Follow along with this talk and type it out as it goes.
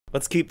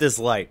Let's keep this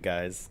light,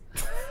 guys.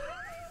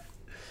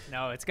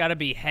 No, it's got to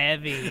be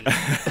heavy.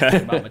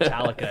 About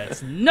Metallica,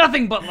 it's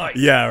nothing but light.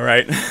 Yeah,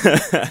 right.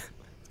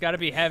 It's got to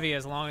be heavy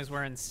as long as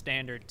we're in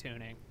standard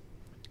tuning.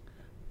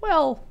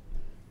 Well,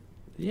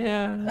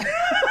 yeah.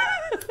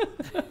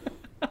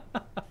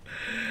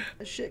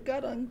 Shit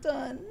got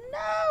undone.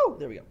 No!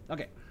 There we go.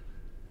 Okay.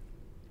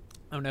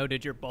 Oh no,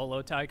 did your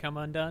bolo tie come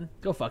undone?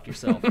 Go fuck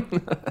yourself.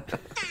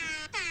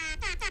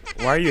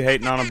 Why are you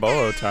hating on a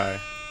bolo tie?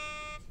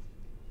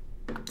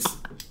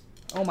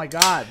 Oh my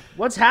god.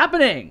 What's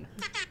happening?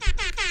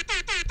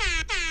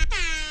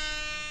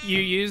 You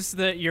use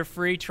your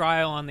free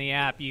trial on the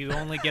app. You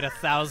only get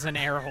 1,000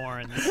 air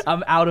horns.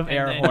 I'm out of And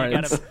air then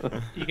horns.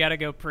 You gotta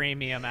go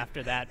premium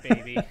after that,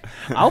 baby.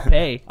 I'll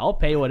pay. I'll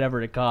pay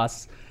whatever it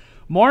costs.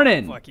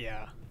 Morning. Fuck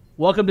yeah.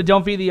 Welcome to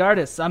Don't Feed the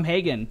Artists. I'm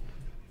Hagen.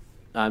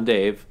 I'm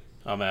Dave.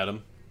 I'm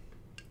Adam.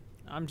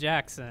 I'm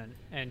Jackson,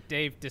 and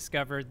Dave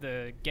discovered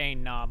the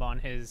gain knob on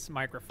his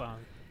microphone.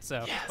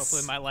 So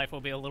hopefully my life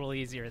will be a little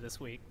easier this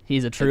week.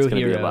 He's a true It's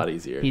gonna hero. be a lot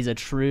easier. He's a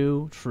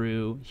true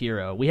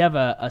hero. We have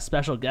a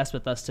special guest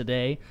with us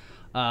today.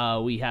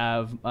 We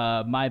have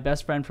my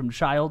best friend from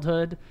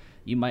childhood.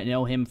 You might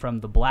know him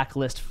from the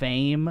Blacklist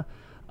fame.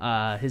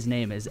 His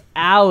name is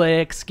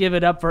Alex. Give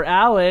it up for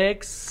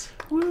Alex.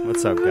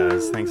 What's up,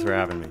 guys? Thanks for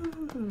having me.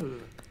 Thanks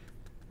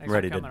I'm for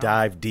ready to coming on.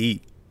 dive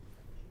deep.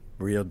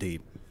 Real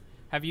deep.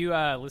 Have you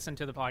listened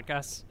to the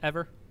podcast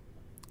ever?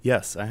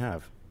 Yes, I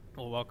have.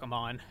 Well, welcome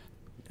on.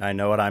 I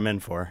know what I'm in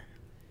for.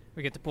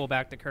 We get to pull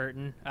back the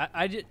curtain.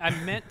 I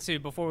meant to,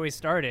 before we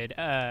started,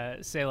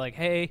 say like,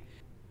 hey,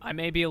 I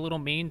may be a little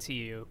mean to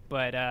you,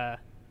 but,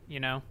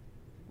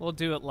 we'll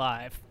do it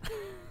live.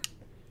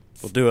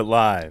 We'll do it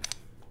live.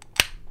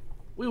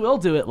 We will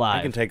do it I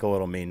live. can take a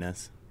little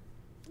meanness.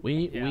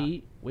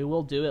 We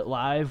will do it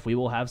live. We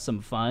will have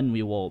some fun.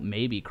 We will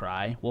maybe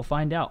cry. We'll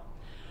find out.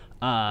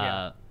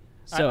 Yeah.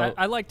 So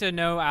I like to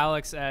know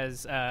Alex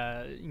as,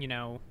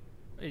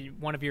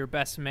 one of your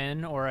best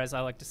men, or as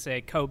I like to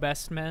say,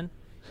 co-best men,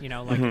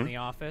 like in The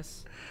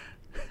Office.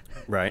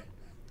 Right.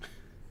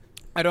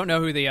 I don't know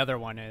who the other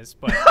one is,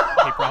 but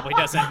he probably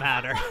doesn't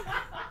matter.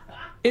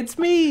 It's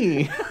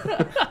me.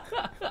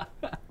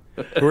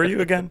 Who are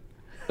you again?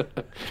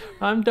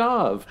 I'm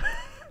Dov.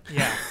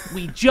 Yeah.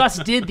 we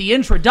just did the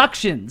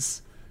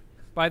introductions.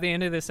 By the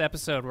end of this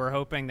episode, we're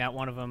hoping that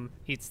one of them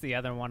eats the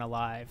other one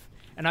alive.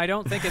 And I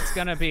don't think it's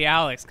going to be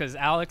Alex, because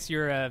Alex,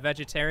 you're a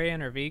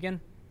vegetarian or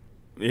vegan?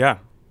 Yeah,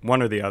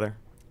 one or the other.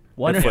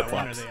 One It or- flip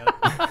One or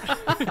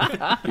flops.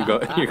 the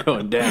other. You're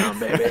going down,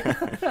 baby.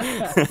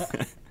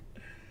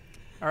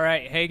 All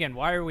right, Hagen,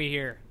 why are we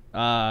here?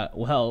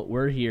 Well,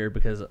 we're here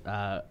because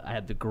I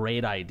had the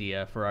great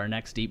idea for our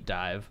next deep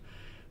dive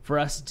for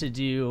us to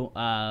do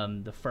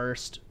the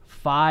first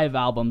 5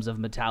 albums of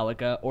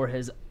Metallica, or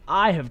as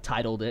I have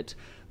titled it,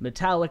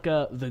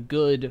 Metallica the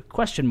Good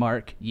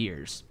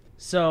Years.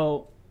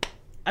 So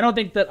I don't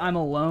think that I'm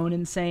alone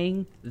in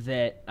saying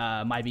that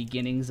my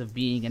beginnings of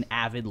being an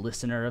avid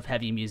listener of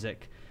heavy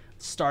music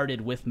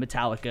started with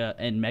Metallica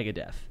and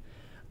Megadeth.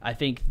 I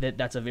think that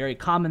that's a very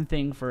common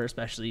thing for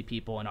especially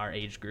people in our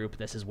age group.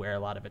 This is where a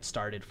lot of it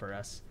started for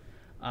us.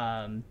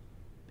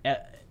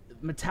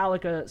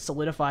 Metallica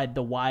solidified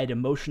the wide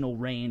emotional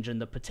range and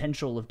the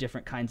potential of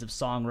different kinds of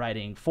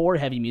songwriting for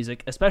heavy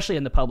music, especially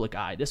in the public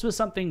eye. This was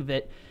something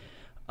that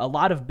a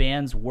lot of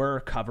bands were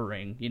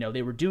covering.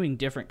 They were doing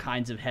different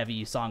kinds of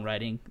heavy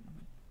songwriting,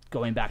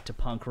 going back to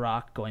punk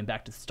rock, going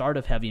back to the start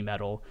of heavy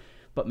metal.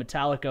 But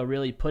Metallica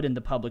really put in the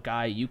public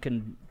eye,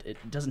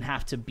 it doesn't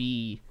have to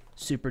be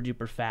super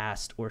duper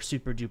fast or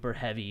super duper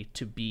heavy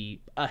to be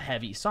a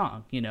heavy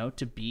song,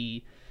 to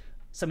be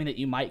something that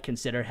you might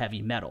consider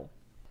heavy metal.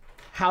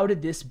 How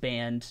did this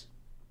band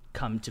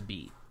come to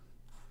be?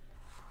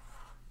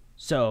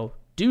 So,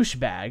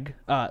 drummer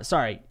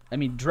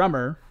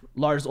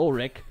Lars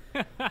Ulrich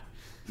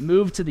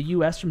moved to the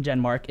U.S. from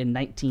Denmark in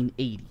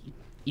 1980,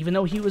 even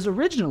though he was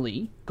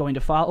originally going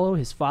to follow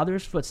his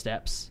father's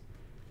footsteps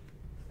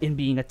in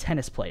being a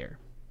tennis player.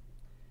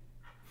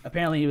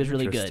 Apparently, he was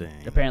really good.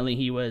 Interesting. Apparently,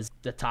 he was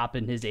the top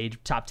 10 in his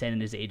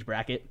age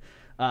bracket.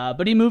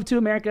 But he moved to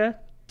America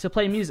to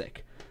play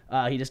music.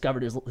 He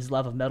discovered his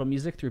love of metal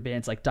music through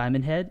bands like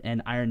Diamond Head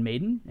and Iron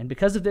Maiden. And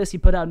because of this, he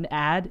put out an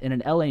ad in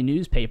an LA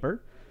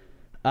newspaper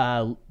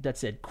that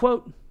said,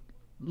 quote,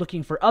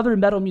 looking for other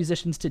metal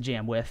musicians to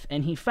jam with.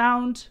 And he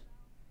found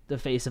the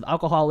face of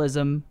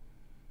alcoholism,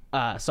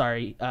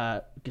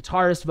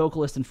 guitarist,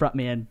 vocalist, and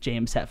frontman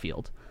James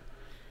Hetfield.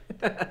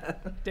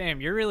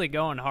 Damn, you're really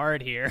going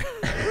hard here.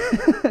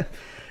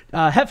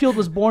 Hetfield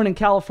was born in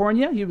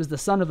California. He was the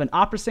son of an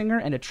opera singer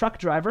and a truck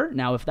driver.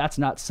 Now, if that's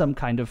not some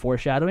kind of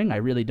foreshadowing, I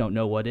really don't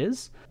know what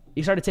is.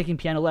 He started taking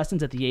piano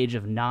lessons at the age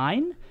of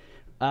 9,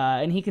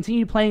 and he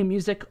continued playing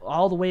music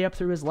all the way up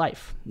through his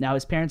life. Now,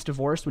 his parents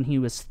divorced when he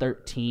was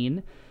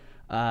 13.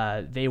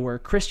 They were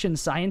Christian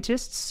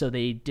scientists, so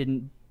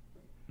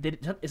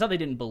it's not they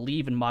didn't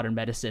believe in modern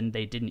medicine,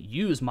 they didn't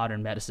use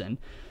modern medicine.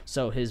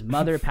 So his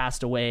mother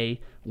passed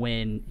away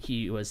when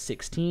he was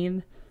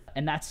 16.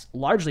 And that's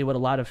largely what a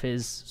lot of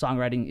his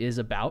songwriting is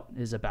about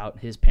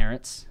his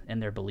parents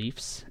and their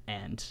beliefs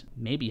and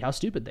maybe how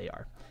stupid they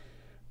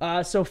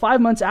are. So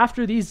 5 months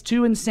after these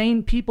two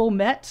insane people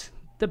met,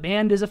 the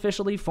band is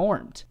officially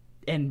formed.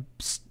 And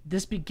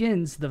this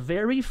begins the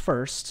very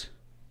first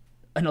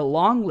in a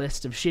long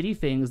list of shitty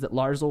things that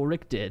Lars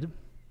Ulrich did,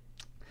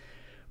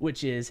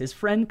 which is his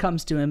friend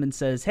comes to him and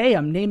says, "Hey,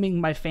 I'm naming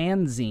my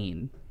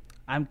fanzine.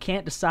 I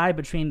can't decide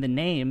between the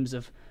names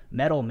of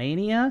Metal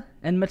Mania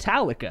and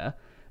Metallica."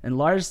 And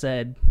Lars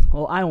said,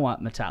 "Well, I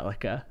want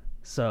Metallica.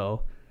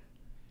 So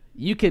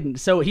you can."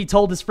 So he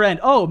told his friend,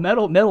 "Oh,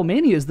 Metal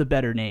Mania is the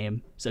better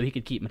name," so he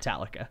could keep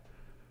Metallica.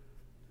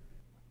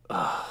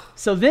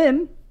 So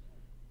then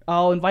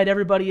I'll invite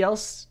everybody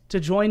else to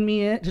join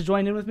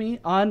in with me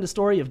on the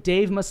story of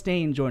Dave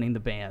Mustaine joining the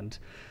band,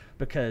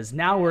 because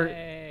now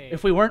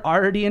if we weren't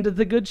already into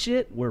the good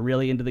shit, we're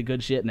really into the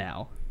good shit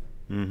now.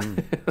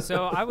 Mm-hmm.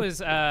 So I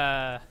was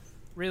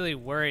really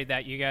worried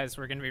that you guys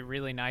were going to be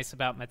really nice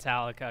about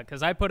Metallica,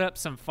 because I put up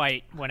some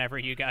fight whenever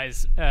you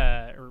guys,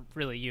 or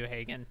really you,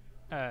 Hagen,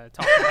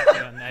 talked about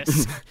doing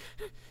this.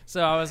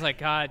 So I was like,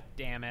 God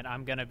damn it,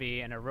 I'm going to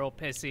be in a real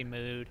pissy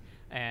mood,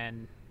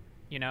 and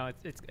you know,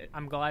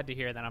 I'm glad to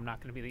hear that I'm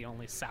not going to be the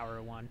only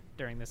sour one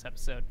during this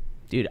episode.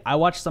 Dude, I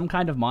watched Some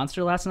Kind of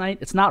Monster last night.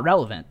 It's not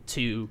relevant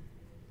to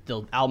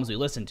the albums we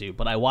listened to,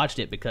 but I watched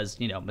it because,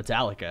 you know,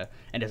 Metallica,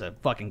 and it's a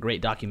fucking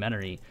great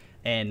documentary,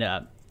 and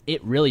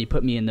it really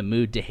put me in the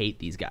mood to hate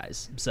these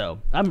guys. So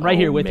I'm right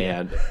here with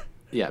you.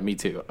 Yeah, me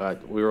too.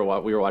 We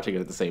were watching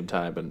it at the same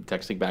time and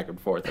texting back and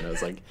forth, and I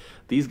was like,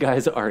 these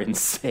guys are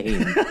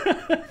insane.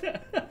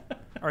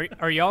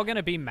 Are y'all going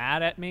to be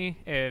mad at me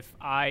if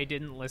I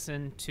didn't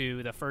listen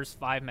to the first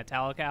 5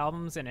 Metallica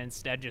albums and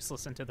instead just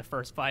listen to the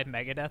first 5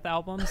 Megadeth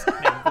albums?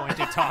 And I'm going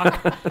to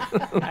talk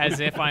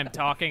as if I'm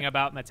talking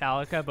about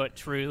Metallica, but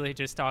truly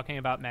just talking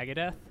about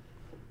Megadeth?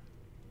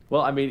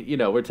 Well, I mean, you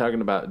know, we're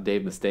talking about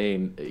Dave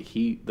Mustaine.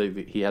 He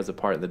has a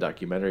part in the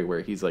documentary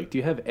where he's like, "Do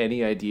you have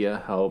any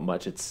idea how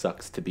much it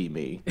sucks to be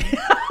me?"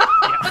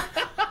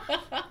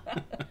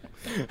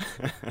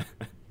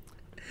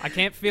 I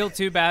can't feel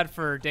too bad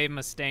for Dave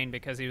Mustaine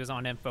because he was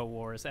on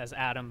InfoWars, as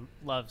Adam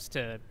loves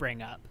to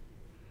bring up.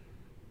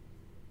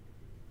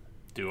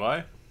 Do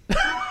I?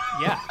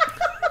 Yeah.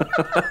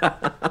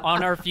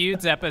 On our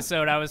Feuds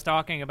episode, I was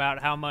talking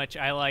about how much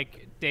I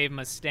like Dave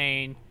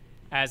Mustaine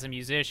as a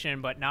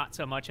musician, but not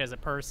so much as a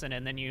person,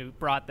 and then you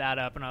brought that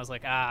up, and I was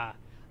like, I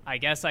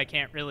guess I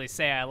can't really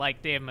say I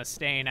like Dave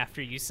Mustaine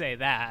after you say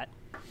that.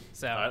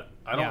 So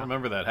I don't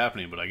remember that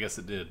happening, but I guess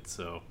it did,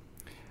 so...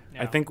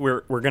 I think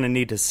we're going to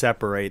need to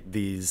separate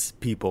these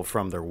people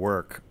from their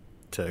work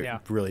to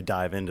really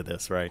dive into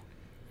this, right?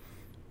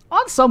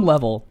 On some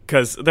level.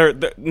 Because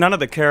none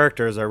of the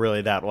characters are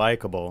really that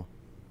likable.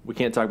 We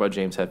can't talk about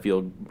James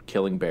Hetfield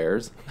killing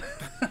bears.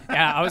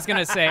 Yeah, I was going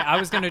to say, I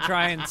was going to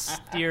try and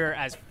steer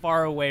as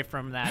far away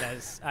from that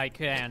as I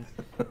can,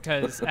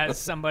 because as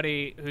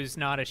somebody who's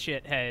not a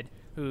shithead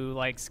who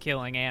likes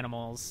killing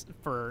animals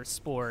for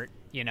sport,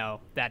 you know,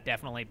 that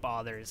definitely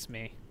bothers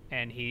me.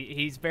 And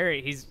he's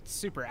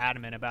super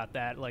adamant about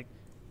that. Like,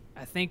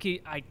 I think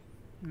I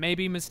may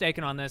be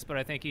mistaken on this, but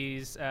I think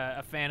he's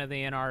a fan of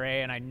the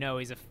NRA, and I know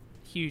he's a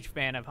huge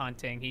fan of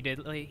hunting. He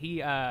did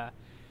the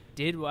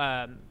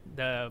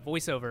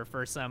voiceover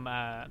for some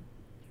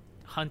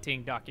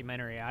hunting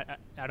documentary. I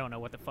don't know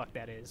what the fuck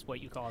that is, what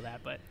you call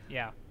that, but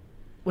yeah.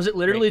 Was it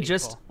literally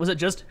just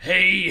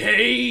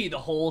hey the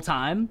whole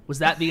time? Was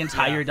that the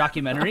entire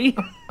documentary?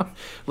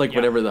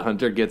 Whenever the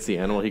hunter gets the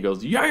animal, he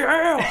goes,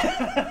 yeah.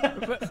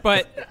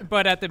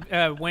 but at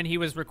the when he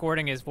was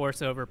recording his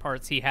voiceover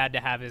parts, he had to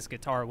have his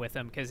guitar with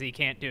him because he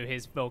can't do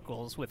his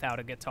vocals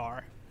without a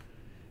guitar.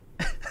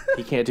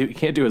 He can't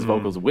do his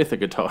vocals with a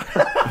guitar.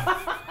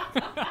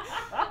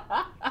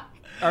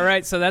 All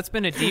right, so that's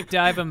been a deep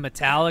dive of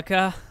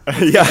Metallica.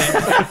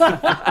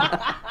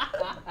 Yeah.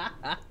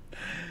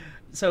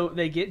 So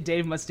they get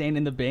Dave Mustaine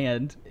in the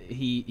band.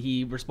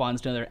 He responds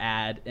to another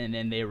ad, and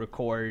then they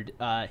record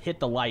 "Hit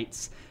the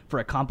Lights" for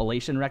a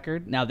compilation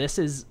record. Now this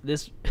is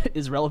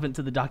relevant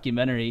to the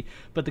documentary,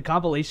 but the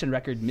compilation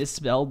record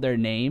misspelled their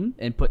name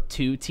and put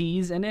 2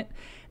 T's in it,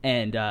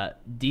 and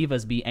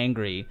Divas Be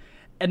Angry.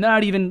 And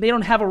they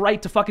don't have a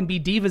right to fucking be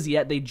divas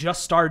yet. They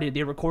just started.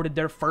 They recorded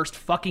their first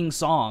fucking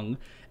song,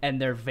 and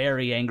they're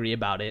very angry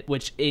about it.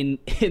 Which in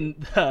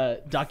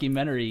the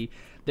documentary,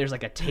 there's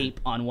like a tape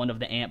on one of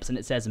the amps, and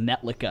it says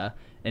Metallica,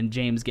 and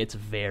James gets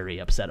very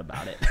upset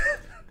about it.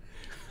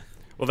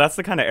 Well, that's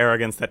the kind of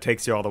arrogance that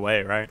takes you all the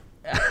way, right?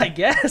 I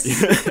guess.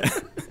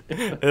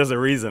 There's a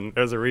reason.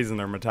 There's a reason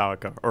they're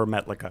Metallica or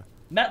Metallica.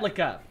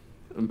 Metallica.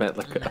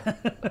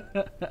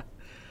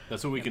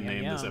 That's what we can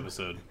name this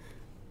episode.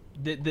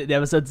 The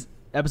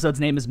episode's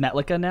name is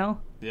Metallica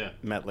now? Yeah.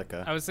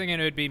 Metallica. I was thinking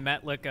it would be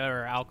Metallica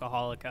or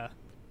Alcoholica.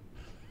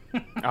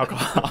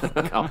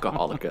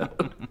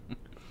 Alcoholica.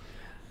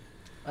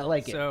 I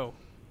like it. So,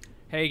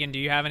 Hagen, do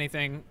you have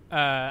anything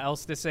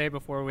else to say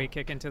before we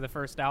kick into the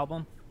first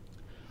album?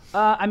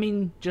 I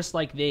mean, just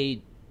like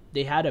they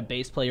had a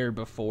bass player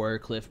before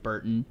Cliff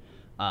Burton,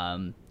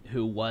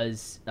 who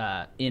was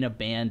in a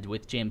band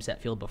with James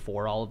Hetfield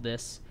before all of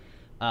this.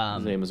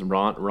 His name is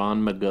Ron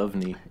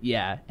McGovney.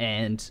 Yeah,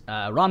 and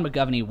Ron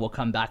McGovney will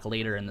come back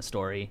later in the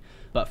story,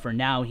 but for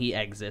now he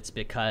exits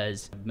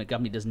because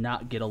McGovney does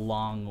not get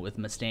along with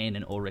Mustaine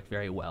and Ulrich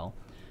very well.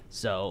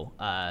 So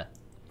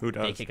Who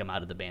does? they kick him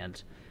out of the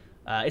band.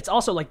 It's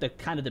also like the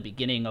kind of the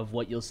beginning of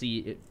what you'll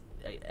see.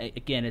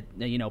 Again,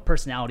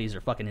 personalities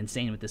are fucking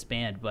insane with this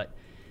band, but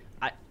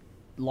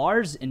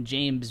Lars and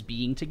James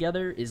being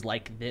together is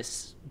like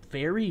this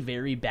very,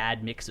 very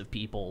bad mix of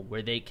people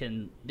where they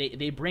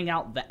bring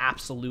out the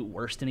absolute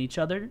worst in each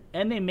other,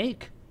 and they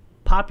make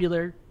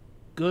popular,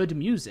 good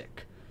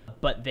music,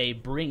 but they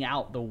bring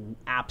out the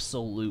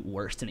absolute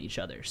worst in each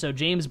other. So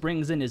James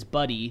brings in his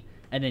buddy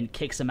and then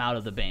kicks him out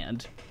of the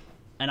band.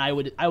 And I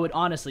would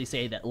honestly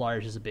say that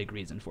Lars is a big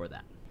reason for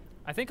that.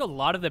 I think a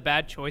lot of the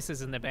bad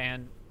choices in the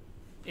band,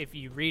 if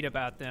you read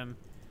about them,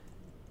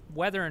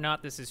 whether or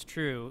not this is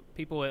true,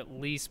 people at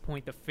least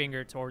point the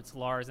finger towards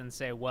Lars and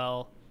say,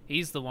 well,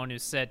 he's the one who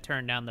said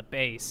turn down the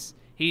bass.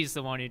 He's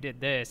the one who did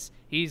this.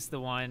 He's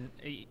the one.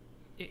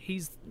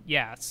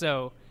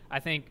 So I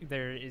think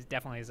there is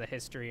definitely a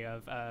history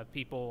of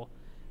people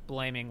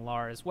blaming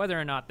Lars, whether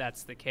or not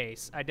that's the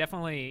case.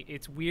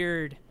 It's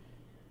weird.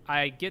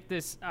 I get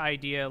this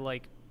idea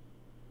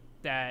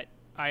that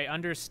I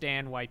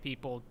understand why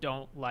people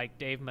don't like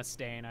Dave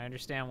Mustaine. I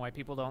understand why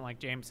people don't like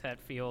James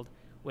Hetfield.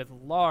 With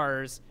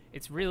Lars,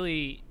 it's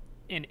really,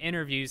 in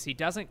interviews, he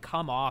doesn't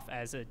come off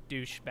as a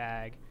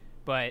douchebag,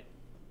 but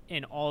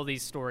in all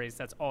these stories,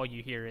 that's all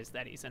you hear is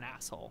that he's an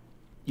asshole.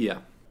 Yeah.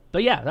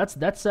 But yeah,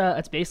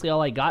 that's basically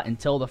all I got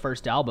until the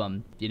first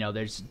album.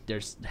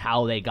 There's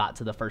how they got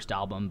to the first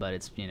album, but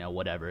it's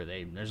whatever.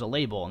 There's a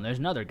label and there's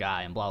another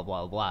guy and blah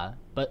blah blah.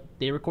 But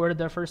they recorded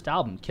their first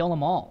album, Kill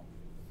 'Em All,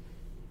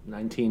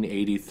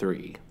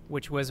 1983,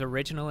 which was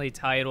originally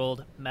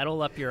titled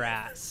Metal Up Your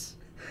Ass.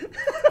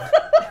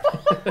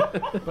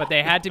 But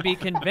they had to be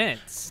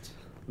convinced.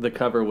 The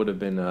cover would have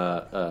been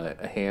a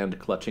hand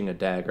clutching a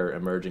dagger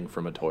emerging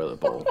from a toilet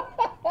bowl.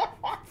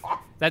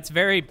 That's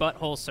very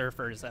Butthole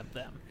Surfers of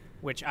them,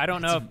 which I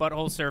don't know if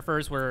Butthole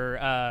Surfers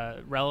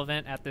were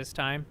relevant at this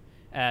time,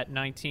 at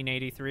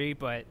 1983,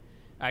 but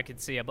I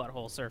could see a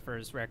Butthole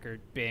Surfers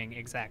record being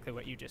exactly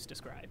what you just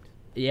described.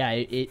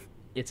 Yeah,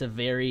 it's a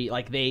very,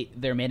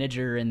 their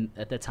manager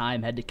at the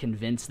time had to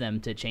convince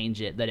them to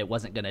change it, that it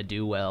wasn't going to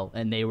do well,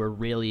 and they were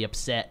really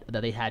upset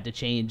that they had to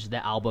change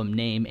the album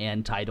name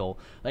and title.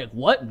 Like,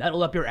 what?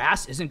 Metal Up Your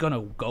Ass isn't going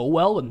to go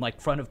well in,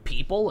 front of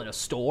people in a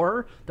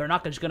store? They're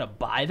not just going to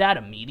buy that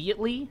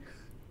immediately?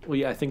 Well,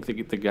 yeah, I think the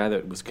guy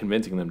that was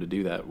convincing them to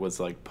do that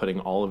was, putting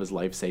all of his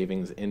life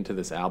savings into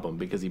this album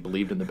because he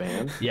believed in the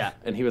band. Yeah.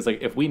 And he was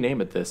like, if we name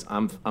it this,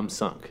 I'm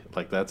sunk.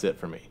 That's it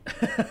for me.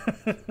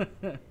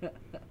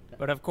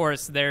 But of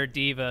course, they're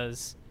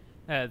divas,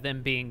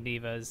 them being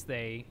divas,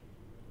 they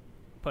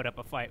put up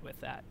a fight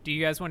with that. Do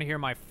you guys want to hear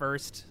my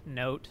first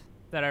note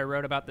that I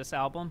wrote about this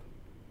album?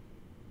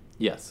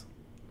 Yes.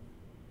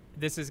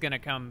 This is going to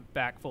come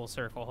back full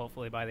circle,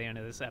 hopefully, by the end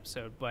of this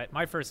episode. But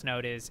my first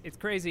note is, it's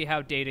crazy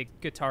how dated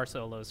guitar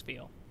solos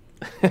feel.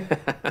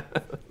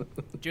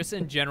 Just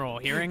in general,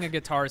 hearing a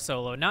guitar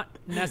solo, not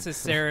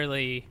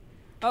necessarily...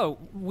 Oh,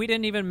 we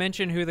didn't even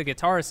mention who the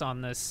guitarist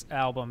on this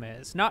album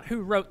is. Not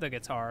who wrote the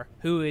guitar,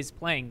 who is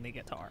playing the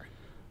guitar.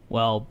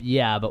 Well,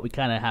 yeah, but we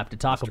kind of have to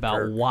talk about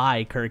Kirk.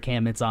 why Kirk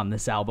Hammett's on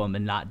this album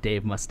and not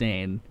Dave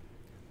Mustaine.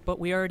 But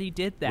we already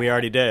did that. We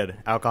already did.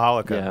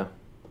 Alcoholica.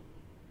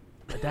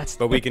 Yeah.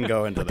 But we can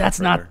go into that that's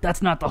further.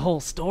 that's not the whole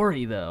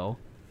story, though.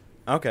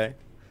 Okay.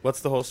 What's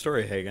the whole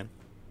story, Hagen?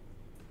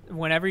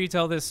 Whenever you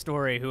tell this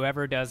story,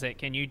 whoever does it,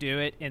 can you do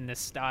it in the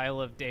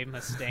style of Dave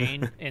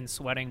Mustaine in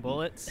Sweating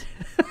Bullets?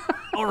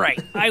 All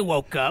right, I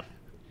woke up,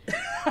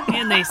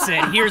 and they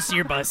said, here's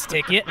your bus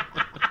ticket.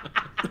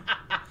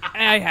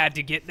 I had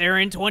to get there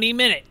in 20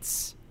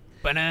 minutes.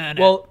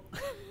 Banana. Well,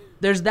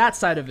 there's that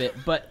side of it,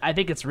 but I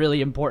think it's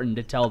really important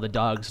to tell the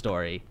dog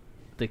story.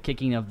 The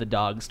kicking of the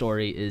dog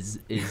story is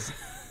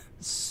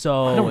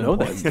so I don't know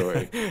important. that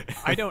story.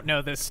 I don't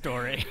know this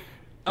story.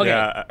 Okay.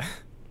 Yeah.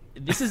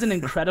 This is an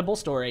incredible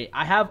story.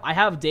 I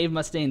have Dave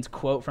Mustaine's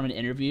quote from an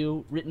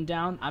interview written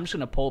down. I'm just going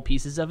to pull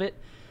pieces of it.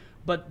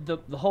 But the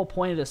whole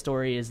point of the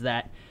story is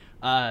that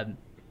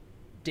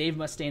Dave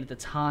Mustaine at the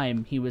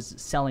time, he was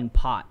selling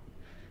pot,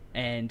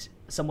 and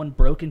someone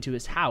broke into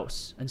his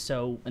house, and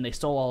they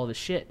stole all of his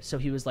shit. So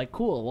he was like,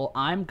 cool, well,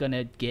 I'm going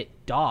to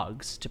get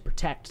dogs to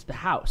protect the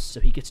house. So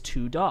he gets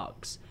 2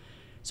 dogs.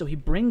 So he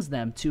brings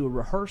them to a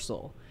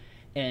rehearsal.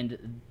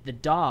 And the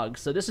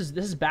dogs, so this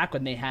is back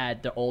when they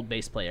had the old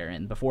bass player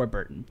in, before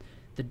Burton.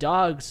 The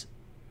dogs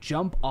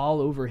jump all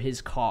over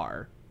his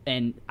car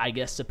and I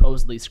guess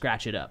supposedly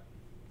scratch it up.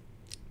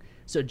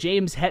 So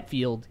James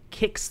Hetfield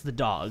kicks the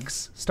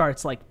dogs,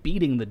 starts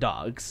beating the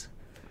dogs.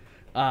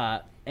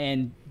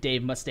 And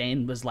Dave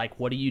Mustaine was like,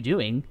 what are you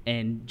doing?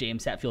 And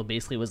James Hetfield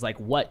basically was like,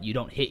 what, you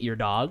don't hit your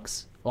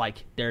dogs?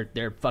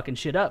 They're fucking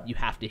shit up. You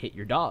have to hit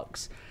your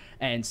dogs.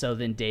 And so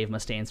then Dave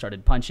Mustaine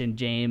started punching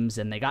James,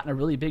 and they got in a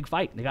really big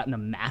fight. They got in a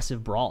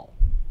massive brawl.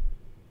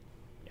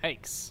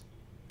 Yikes.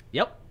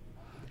 Yep.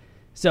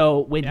 So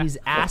when he's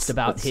asked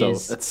about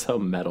that's so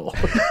metal.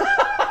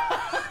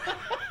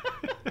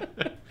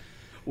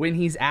 When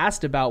he's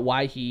asked about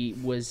why he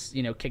was,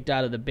 kicked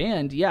out of the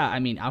band, yeah, I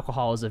mean,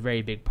 alcohol is a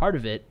very big part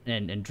of it,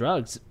 and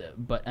drugs.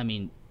 But I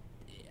mean,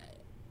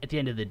 at the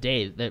end of the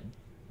day,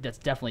 that's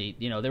definitely,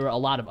 there were a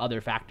lot of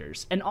other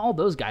factors, and all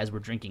those guys were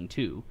drinking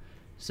too.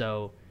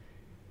 So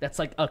that's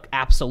like an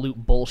absolute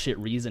bullshit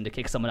reason to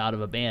kick someone out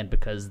of a band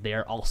because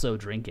they're also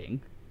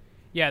drinking.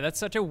 Yeah, that's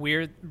such a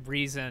weird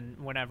reason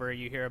whenever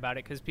you hear about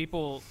it, because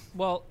people,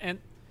 and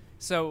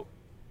so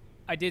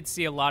I did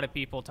see a lot of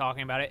people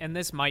talking about it, and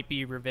this might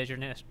be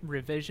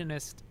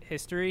revisionist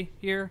history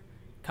here,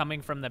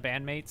 coming from the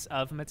bandmates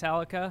of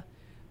Metallica,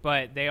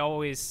 but they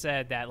always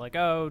said that, like,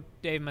 oh,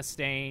 Dave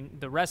Mustaine,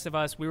 the rest of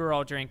us, we were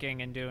all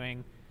drinking and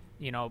doing,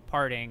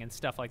 partying and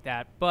stuff like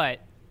that,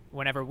 but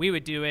whenever we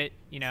would do it,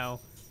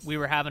 we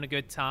were having a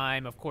good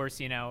time. Of course,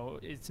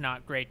 it's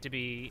not great to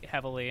be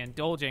heavily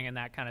indulging in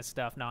that kind of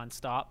stuff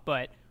nonstop,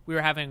 but we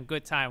were having a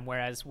good time,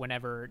 whereas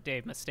whenever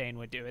Dave Mustaine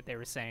would do it, they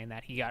were saying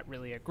that he got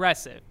really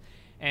aggressive.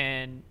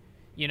 And,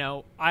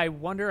 I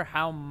wonder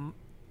how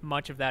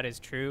much of that is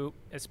true,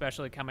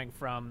 especially coming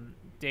from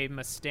Dave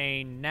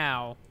Mustaine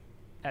now,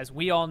 as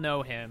we all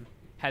know him,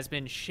 has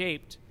been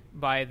shaped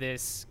by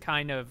this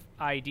kind of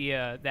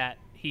idea that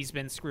he's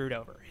been screwed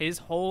over. His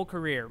whole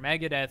career,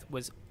 Megadeth,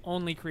 was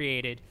only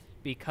created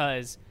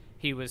because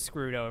he was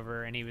screwed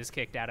over and he was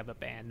kicked out of a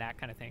band, that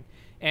kind of thing.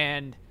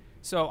 And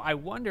so I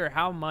wonder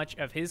how much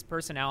of his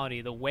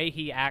personality, the way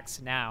he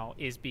acts now,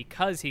 is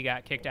because he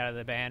got kicked out of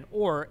the band,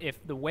 or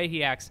if the way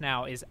he acts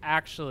now is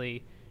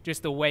actually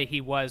just the way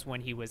he was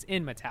when he was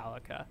in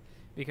Metallica.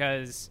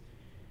 Because,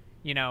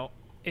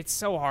 it's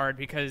so hard,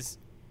 because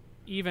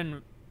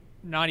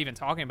not even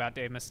talking about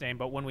Dave Mustaine,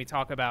 but when we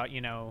talk about,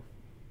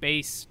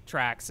 bass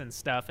tracks and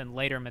stuff and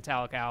later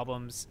Metallica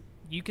albums,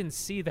 you can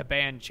see the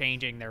band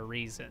changing their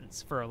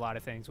reasons for a lot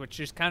of things, which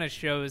just kind of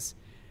shows,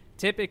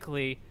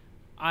 typically,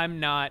 I'm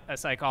not a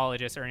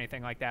psychologist or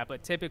anything like that,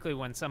 but typically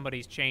when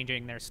somebody's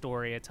changing their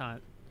story a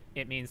ton,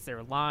 it means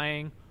they're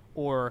lying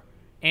or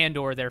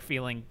they're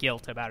feeling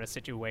guilt about a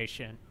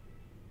situation.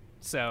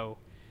 So,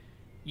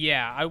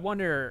 yeah, I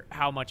wonder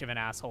how much of an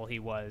asshole he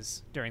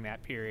was during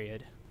that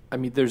period. I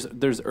mean,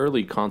 there's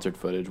early concert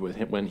footage with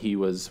him when he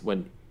was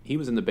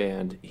in the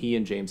band. He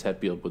and James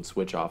Hetfield would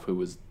switch off who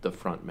was the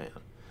front man.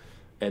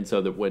 And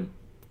so that when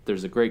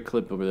there's a great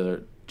clip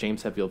where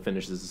James Hetfield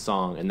finishes the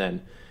song, and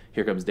then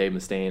here comes Dave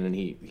Mustaine, and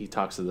he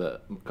talks to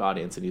the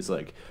audience, and he's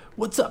like,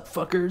 "What's up,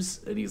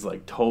 fuckers?" And he's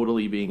like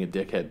totally being a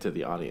dickhead to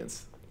the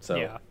audience.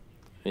 So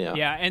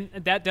yeah, and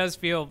that does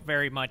feel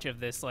very much of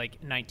this like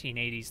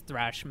 1980s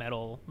thrash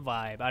metal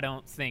vibe. I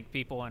don't think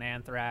people in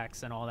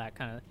Anthrax and all that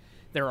kind of,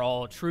 they're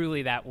all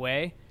truly that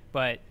way,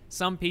 but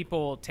some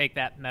people take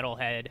that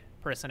metalhead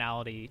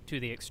personality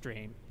to the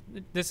extreme,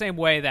 the same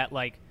way that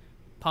like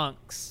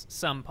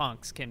some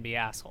punks can be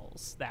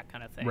assholes, that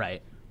kind of thing.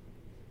 Right.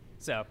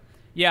 So,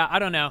 yeah, I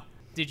don't know.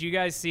 Did you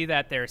guys see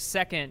that their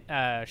second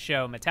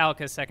show,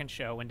 Metallica's second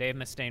show, when Dave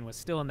Mustaine was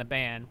still in the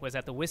band, was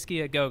at the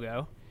Whiskey A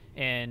Go-Go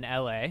in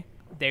L.A.?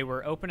 They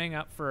were opening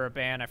up for a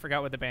band. I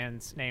forgot what the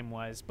band's name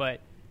was, but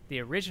the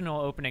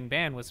original opening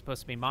band was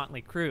supposed to be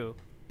Motley Crue,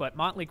 but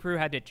Motley Crue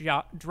had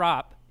to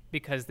drop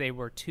because they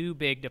were too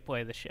big to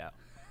play the show.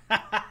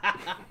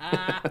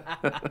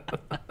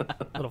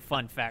 Little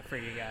fun fact for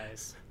you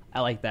guys. I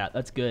like that.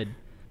 That's good.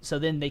 So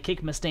then they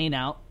kick Mustaine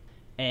out,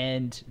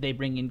 and they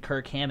bring in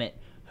Kirk Hammett,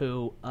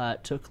 who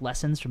took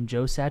lessons from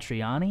Joe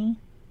Satriani.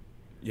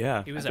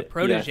 Yeah. He was a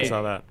protege. I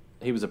saw that.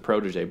 He was a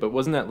protege, but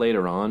wasn't that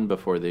later on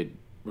before they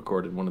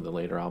recorded one of the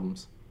later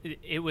albums?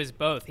 It was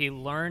both. He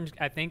learned,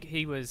 I think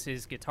he was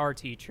his guitar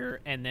teacher,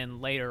 and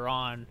then later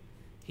on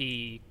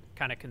he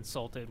kind of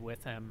consulted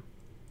with him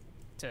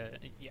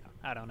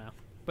I don't know.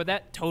 But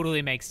that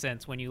totally makes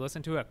sense. When you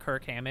listen to a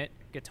Kirk Hammett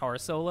guitar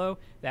solo,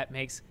 that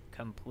makes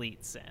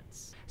complete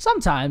sense.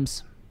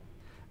 Sometimes.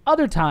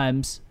 Other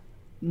times,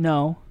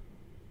 no.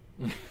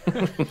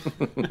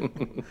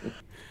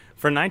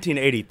 For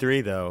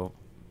 1983, though,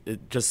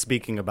 just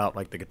speaking about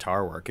like the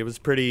guitar work, it was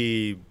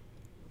pretty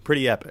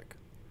epic,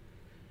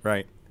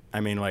 right? I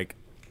mean, like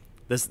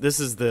this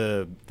is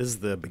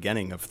the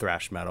beginning of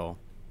thrash metal.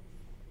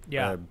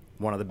 Yeah,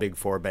 one of the big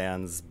four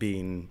bands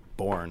being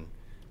born,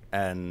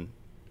 and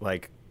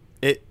like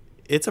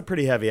it's a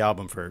pretty heavy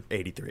album for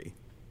 83.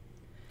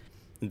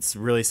 It's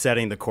really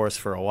setting the course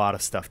for a lot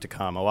of stuff to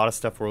come. A lot of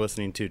stuff we're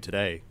listening to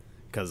today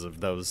because of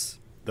those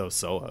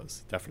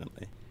solos,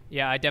 definitely.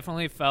 Yeah, I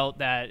definitely felt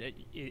that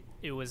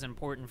it was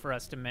important for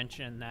us to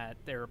mention that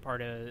they were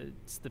part of,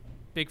 it's the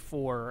big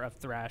four of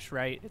thrash,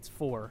 right? It's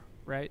four,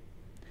 right?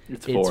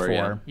 It's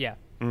four. Yeah.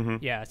 Mm-hmm.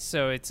 Yeah,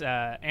 so it's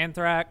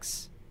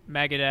Anthrax,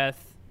 Megadeth,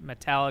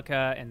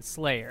 Metallica, and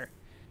Slayer.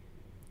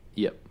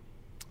 Yep.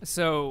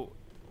 So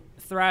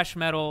thrash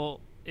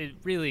metal, it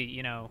really,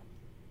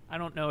 I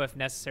don't know if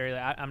necessarily,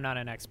 I'm not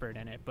an expert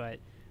in it, but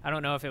I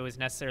don't know if it was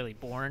necessarily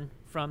born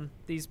from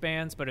these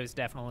bands, but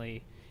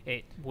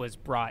it was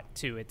brought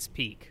to its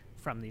peak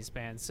from these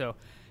bands. So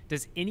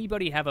does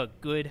anybody have a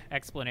good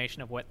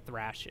explanation of what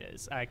thrash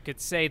is? I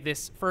could say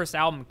this first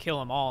album,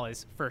 Kill 'Em All,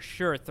 is for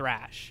sure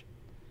thrash,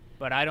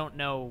 but I don't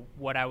know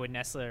what I would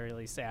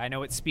necessarily say. I know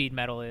what speed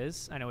metal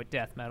is. I know what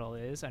death metal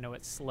is. I know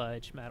what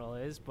sludge metal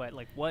is. But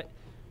like, what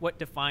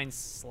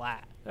defines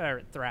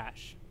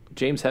thrash?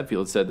 James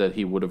Hetfield said that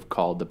he would have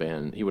called the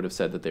band. He would have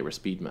said that they were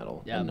speed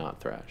metal and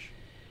not thrash.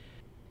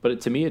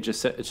 But to me, it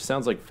just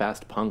sounds like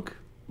fast punk,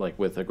 like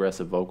with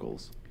aggressive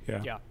vocals.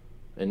 Yeah.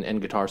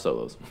 And guitar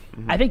solos.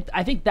 I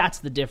think that's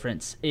the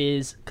difference.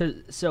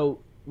 So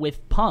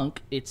with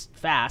punk, it's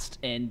fast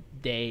and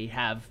they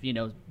have,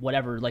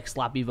 whatever like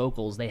sloppy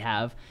vocals they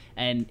have.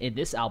 And in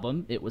this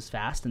album, it was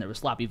fast and there were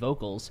sloppy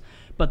vocals.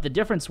 But the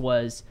difference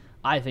was,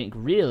 I think,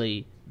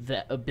 really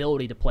the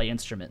ability to play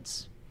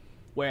instruments.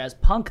 Whereas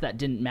punk, that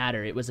didn't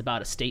matter. It was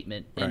about a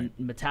statement. Right. And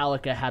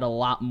Metallica had a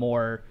lot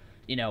more,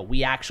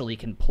 we actually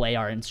can play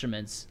our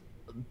instruments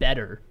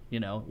better.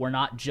 We're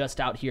not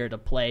just out here to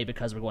play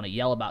because we're going to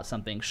yell about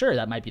something. Sure,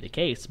 that might be the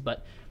case,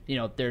 but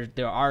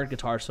there are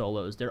guitar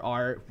solos. There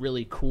are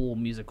really cool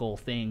musical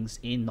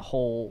things in the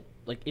whole,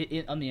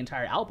 on the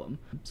entire album.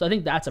 So I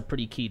think that's a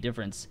pretty key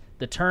difference.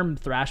 The term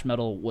thrash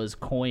metal was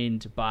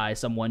coined by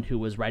someone who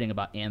was writing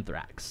about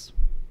Anthrax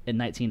in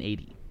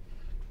 1980.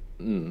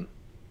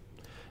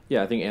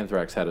 Yeah, I think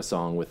Anthrax had a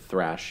song with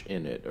thrash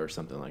in it or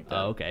something like that.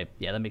 Oh, okay.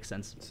 Yeah, that makes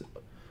sense.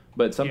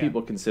 But some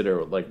people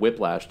consider like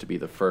Whiplash to be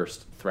the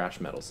first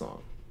thrash metal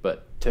song.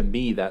 But to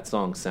me, that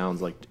song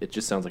sounds like a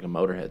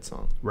Motorhead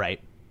song.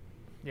 Right.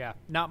 Yeah,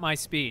 not my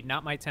speed,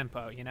 not my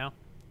tempo,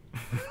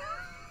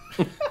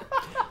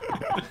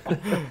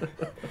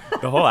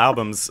 The whole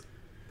album's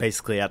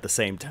basically at the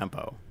same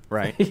tempo,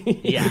 right?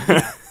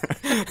 Yeah.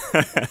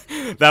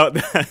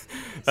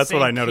 That's Same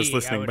what I noticed key,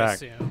 listening I would back.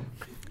 assume.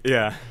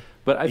 Yeah.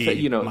 But I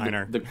think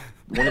minor.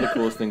 One of the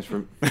coolest things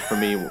for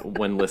me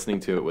when listening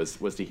to it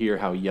was to hear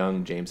how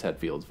young James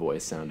Hetfield's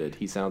voice sounded.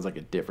 He sounds like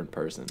a different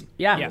person.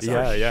 Yeah.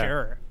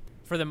 Sure.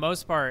 For the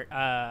most part,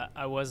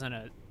 I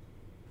wasn't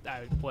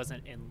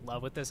in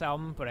love with this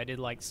album, but I did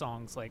like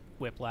songs like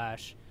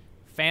Whiplash,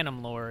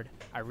 Phantom Lord.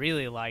 I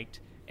really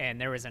liked,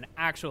 and there was an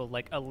actual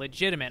a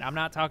legitimate. I'm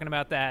not talking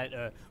about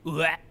that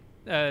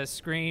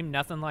scream,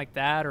 nothing like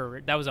that,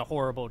 or that was a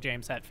horrible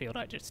James Hetfield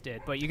I just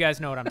did. But you guys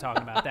know what I'm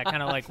talking about. That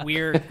kind of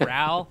weird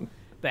growl.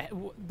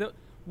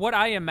 What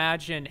I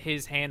imagine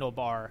his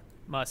handlebar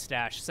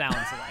mustache sounds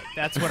like.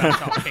 That's what I'm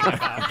talking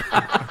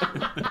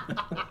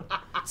about.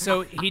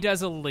 So he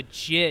does a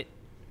legit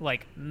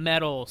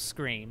metal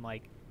scream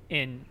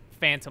in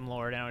Phantom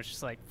Lord, and I was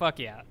just like, fuck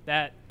yeah,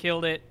 that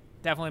killed it.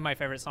 Definitely my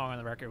favorite song on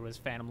the record was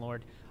Phantom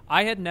Lord.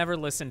 I had never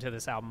listened to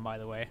this album, by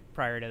the way,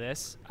 prior to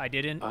this. I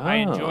didn't. I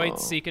enjoyed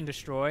Seek and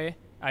Destroy.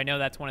 I know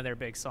that's one of their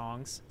big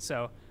songs,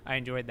 so I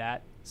enjoyed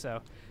that.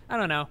 So, I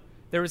don't know.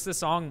 There was the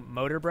song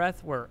Motor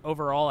Breath, where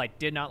overall I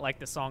did not like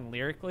the song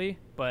lyrically,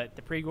 but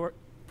the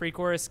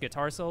pre-chorus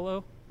guitar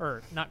solo,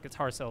 or not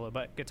guitar solo,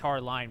 but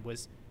guitar line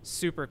was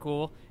super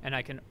cool, and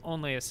I can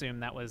only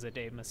assume that was a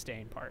Dave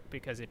Mustaine part,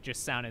 because it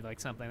just sounded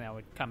like something that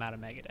would come out of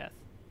Megadeth.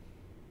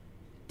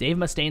 Dave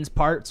Mustaine's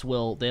parts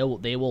will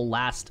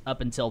last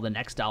up until the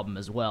next album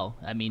as well.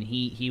 I mean,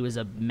 he was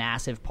a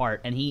massive part,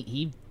 and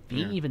he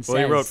even says.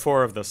 Well, he wrote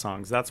 4 of the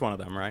songs. That's one of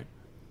them, right?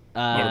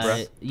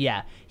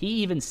 Yeah. He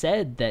even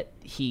said that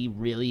he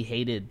really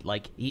hated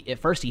at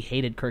first he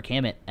hated Kirk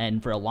Hammett,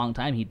 and for a long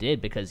time he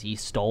did, because he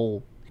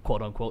stole,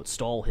 quote unquote,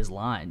 stole his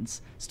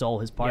lines, stole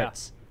his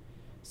parts. Yeah.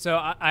 So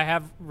I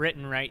have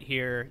written right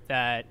here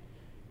that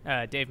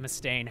Dave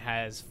Mustaine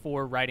has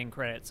 4 writing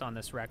credits on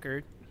this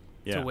record.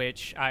 Yeah. To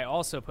which I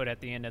also put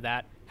at the end of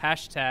that,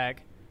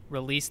 #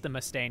 release the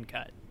Mustaine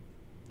cut.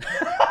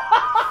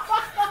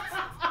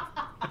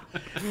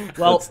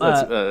 Well,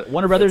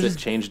 Warner Brothers is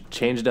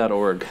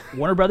change.org.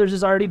 Warner Brothers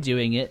is already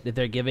doing it.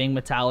 They're giving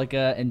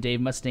Metallica and Dave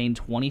Mustaine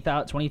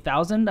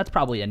 20,000. That's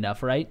probably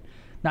enough, right?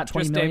 Not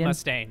 20 just million. Dave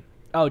Mustaine.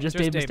 Oh, just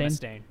Dave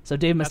Mustaine. So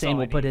Dave Mustaine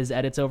will put his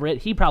edits over it.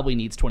 He probably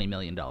needs $20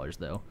 million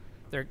though.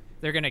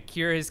 They're gonna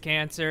cure his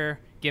cancer.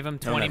 Give him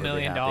 $20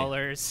 million.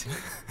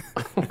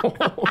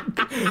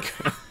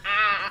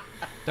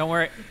 Don't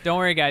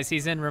worry, guys.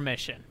 He's in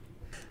remission.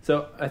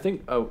 So I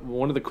think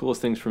one of the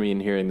coolest things for me in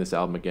hearing this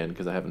album again,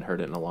 because I haven't heard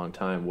it in a long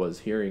time, was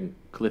hearing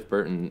Cliff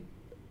Burton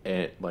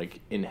in a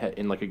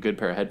good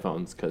pair of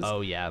headphones. Cause I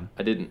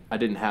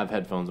didn't have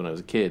headphones when I was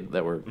a kid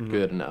that were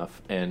good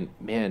enough, and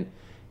man,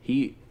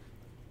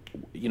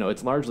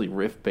 it's largely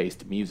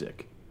riff-based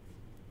music,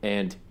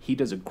 and he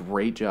does a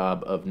great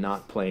job of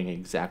not playing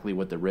exactly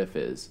what the riff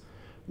is,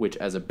 which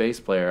as a bass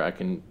player I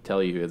can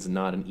tell you is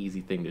not an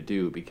easy thing to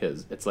do,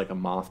 because it's like a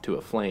moth to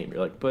a flame.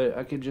 You're like, but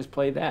I could just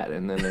play that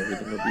and then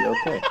everything would be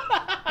okay.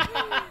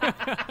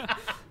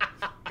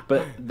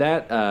 But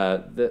that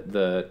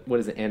the what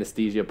is it,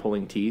 anesthesia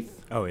pulling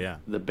teeth? Oh yeah.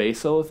 The bass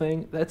solo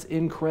thing, that's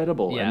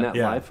incredible. Yeah. And that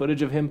live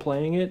footage of him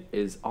playing it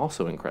is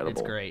also incredible.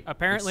 It's great.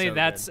 Apparently It's so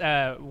that's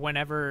good.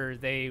 whenever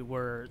they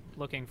were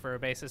looking for a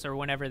bassist, or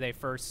whenever they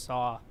first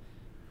saw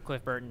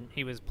Cliff Burton,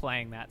 he was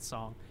playing that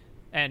song.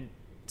 And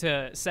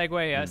to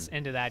segue us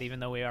into that, even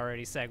though we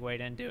already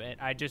segued into it,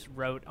 I just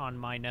wrote on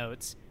my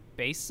notes,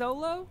 bass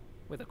solo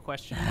with a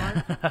question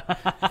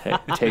mark. Hey,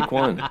 take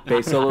one.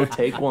 Bass solo,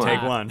 take one.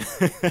 Take one.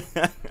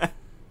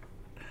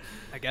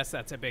 I guess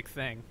that's a big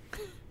thing.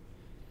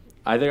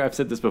 I think I've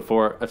said this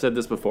before. I've said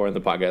this before in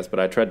the podcast, but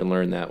I tried to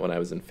learn that when I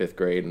was in 5th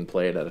grade and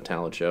play it at a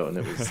talent show, and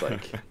it was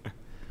like,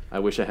 I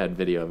wish I had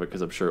video of it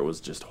because I'm sure it was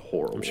just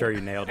horrible. I'm sure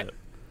you nailed it.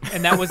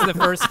 And that was the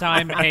first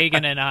time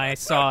Hagen and I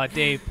saw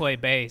Dave play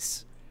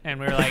bass. And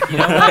we were like, you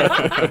know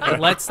what?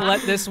 Let's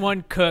let this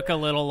one cook a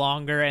little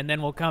longer, and then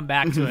we'll come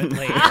back to it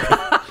later.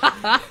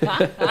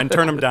 And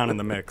turn them down in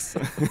the mix.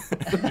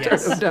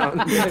 Yes. Turn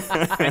them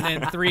down. And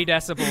then 3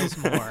 decibels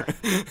more.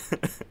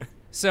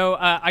 So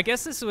I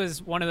guess this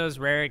was one of those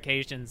rare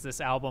occasions, this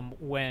album,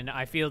 when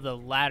I feel the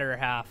latter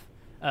half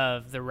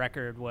of the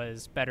record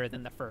was better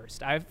than the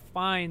first. I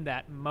find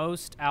that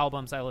most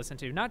albums I listen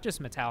to, not just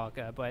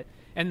Metallica, but,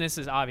 and this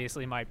is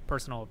obviously my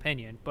personal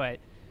opinion, but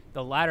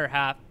the latter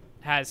half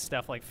has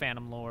stuff like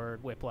Phantom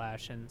Lord,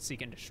 Whiplash, and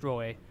Seek and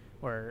Destroy,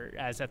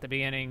 whereas at the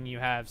beginning you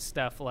have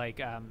stuff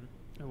like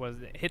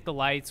Hit the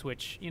Lights,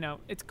 which, you know,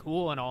 it's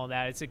cool and all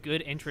that. It's a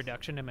good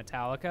introduction to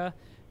Metallica,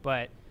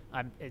 but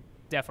I'm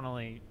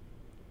definitely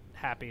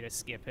happy to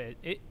skip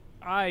it.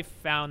 I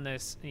found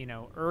this, you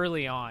know,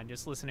 early on,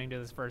 just listening to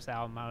this first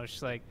album, I was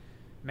just like,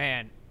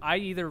 man, I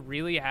either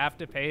really have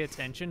to pay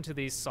attention to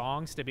these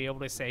songs to be able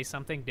to say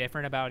something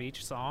different about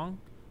each song,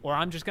 or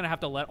I'm just going to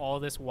have to let all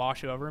this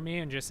wash over me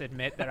and just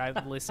admit that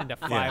I've listened to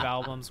 5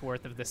 albums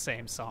worth of the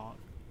same song.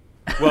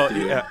 Well,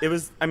 yeah, it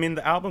was, I mean,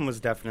 the album was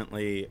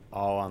definitely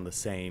all on the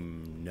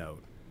same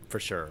note, for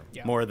sure.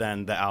 Yeah. More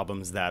than the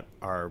albums that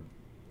are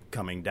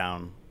coming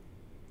down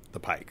the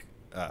pike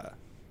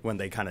when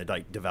they kind of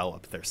like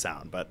develop their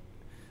sound. But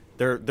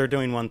they're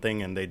doing one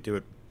thing and they do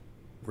it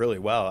really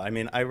well. I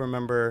mean, I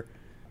remember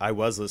I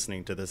was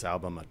listening to this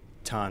album a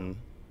ton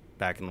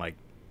back in like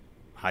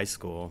high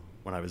school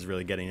when I was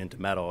really getting into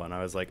metal, and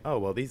I was like, oh,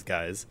 well, these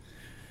guys,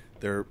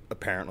 they're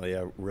apparently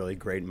a really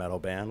great metal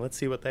band. Let's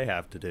see what they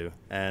have to do.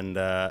 And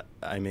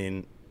I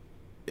mean,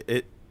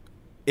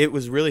 it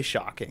was really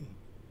shocking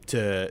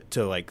to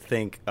like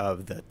think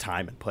of the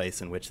time and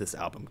place in which this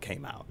album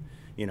came out.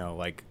 You know,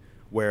 like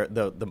where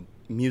the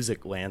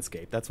music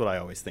landscape, that's what I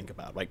always think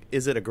about. Like,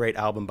 is it a great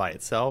album by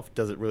itself?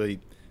 Does it really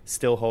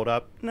still hold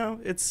up?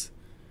 No, it's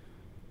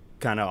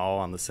kind of all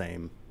on the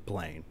same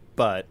plane.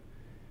 But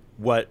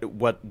what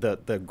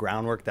the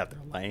groundwork that they're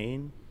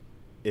laying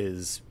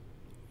is,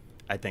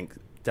 I think,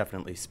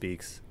 definitely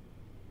speaks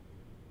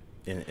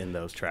in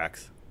those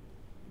tracks.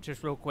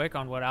 Just real quick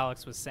on what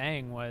Alex was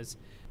saying was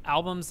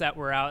albums that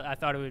were out, I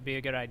thought it would be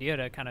a good idea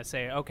to kind of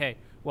say, okay,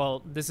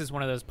 well, this is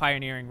one of those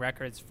pioneering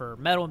records for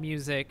metal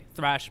music,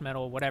 thrash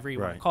metal, whatever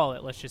you want to call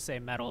it. Let's just say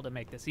metal to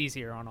make this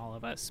easier on all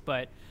of us.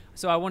 But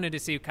so I wanted to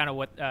see kind of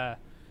what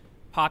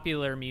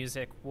popular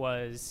music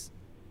was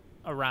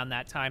around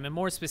that time, and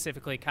more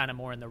specifically kind of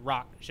more in the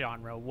rock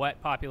genre,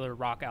 what popular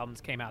rock albums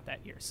came out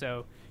that year.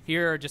 So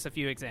here are just a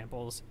few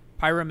examples.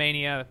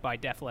 Pyromania by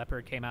Def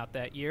Leppard came out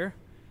that year.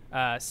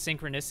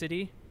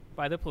 Synchronicity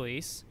by The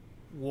Police,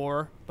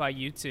 War by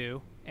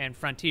U2, and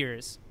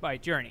Frontiers by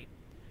Journey.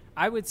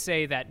 I would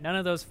say that none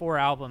of those 4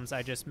 albums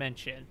I just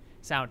mentioned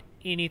sound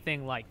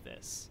anything like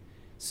this.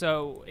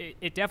 So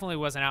it definitely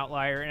was an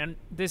outlier, and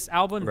this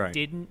album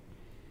didn't,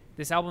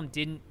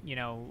 you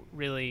know,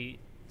 really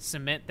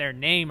cement their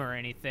name or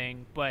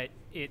anything, but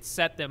it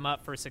set them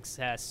up for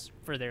success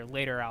for their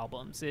later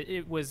albums.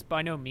 It was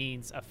by no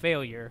means a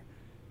failure,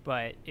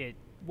 but it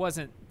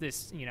wasn't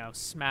this, you know,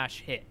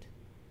 smash hit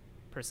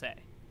per se.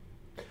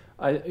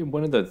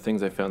 One of the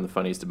things I found the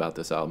funniest about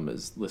this album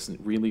is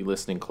really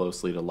listening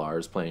closely to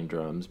Lars playing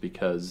drums,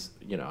 because,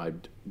 you know, I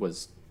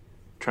was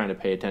trying to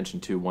pay attention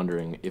to,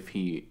 wondering if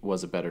he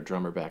was a better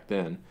drummer back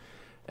then,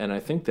 and I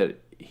think that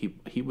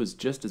he was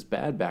just as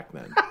bad back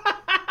then.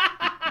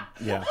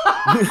 Yeah.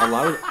 A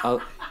lot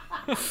of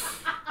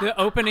the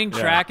opening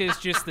track is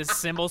just the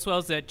cymbal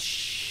swells that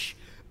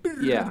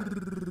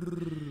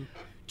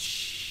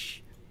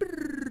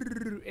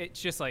it's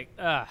just like,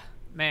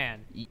 man,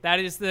 that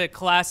is the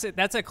classic.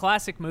 That's a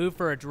classic move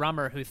for a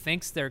drummer who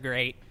thinks they're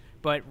great,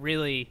 but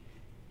really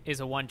is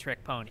a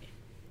one-trick pony.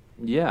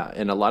 Yeah,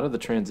 and a lot of the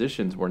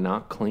transitions were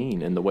not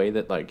clean in the way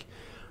that, like,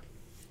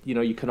 you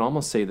know, you could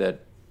almost say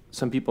that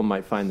some people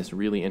might find this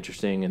really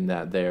interesting in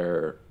that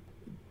they're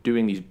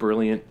doing these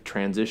brilliant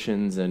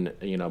transitions and,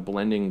 you know,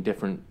 blending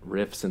different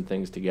riffs and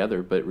things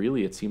together, but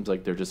really it seems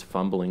like they're just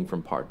fumbling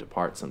from part to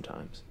part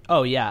sometimes.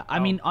 Oh yeah, I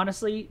mean,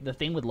 honestly, the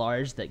thing with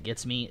Lars that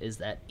gets me is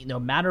that no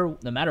matter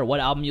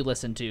what album you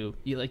listen to,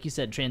 like you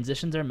said,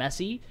 transitions are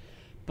messy,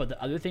 but the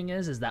other thing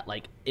is that,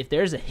 like, if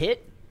there's a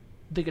hit,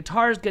 the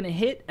guitar is gonna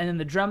hit and then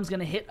the drum's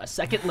gonna hit a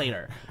second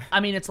later.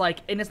 I mean, it's like,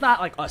 and it's not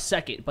like a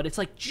second, but it's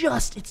like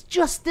it's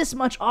just this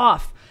much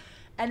off.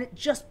 And it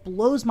just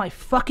blows my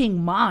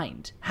fucking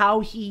mind how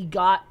he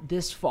got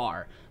this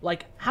far.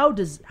 Like, how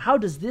does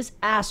this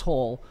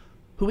asshole,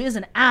 who is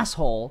an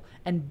asshole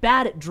and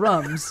bad at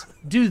drums,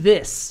 do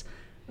this?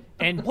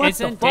 And what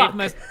isn't the fuck?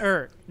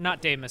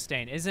 not Dave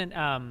Mustaine? Isn't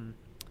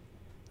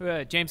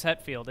James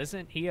Hetfield?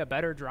 Isn't he a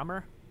better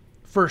drummer?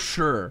 For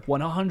sure,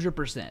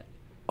 100%.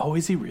 Oh,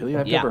 is he really?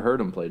 I've never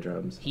heard him play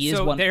drums. He is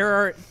one.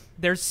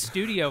 There's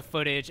studio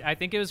footage. I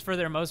think it was for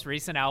their most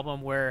recent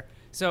album where.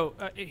 So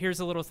here's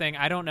a little thing.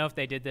 I don't know if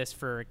they did this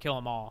for Kill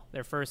 'Em All,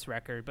 their first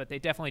record, but they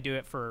definitely do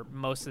it for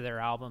most of their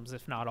albums,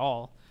 if not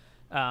all.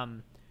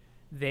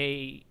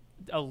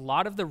 A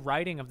lot of the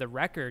writing of the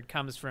record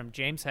comes from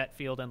James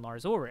Hetfield and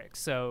Lars Ulrich.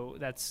 So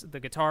that's the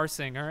guitar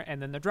singer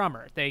and then the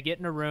drummer. They get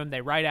in a room,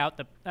 they write out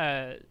the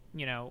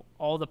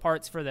all the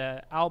parts for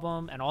the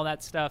album and all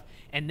that stuff,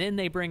 and then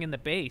they bring in the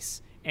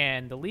bass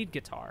and the lead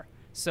guitar.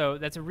 So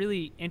that's a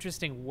really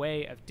interesting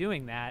way of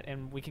doing that,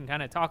 and we can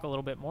kind of talk a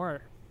little bit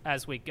more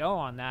as we go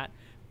on that.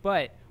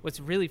 But what's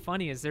really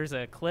funny is there's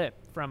a clip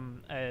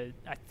from I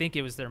think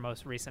it was their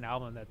most recent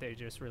album that they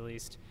just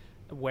released,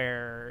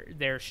 where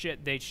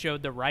they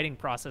showed the writing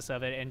process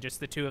of it and just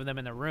the two of them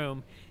in the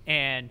room,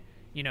 and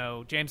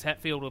James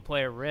Hetfield would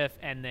play a riff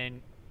and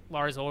then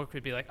Lars Ulrich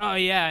would be like, oh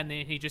yeah, and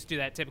then he'd just do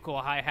that typical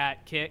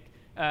hi-hat kick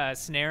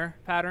snare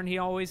pattern he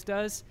always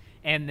does,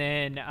 and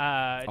then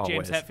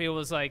James Hetfield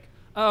was like,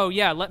 oh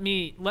yeah, let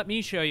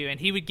me show you, and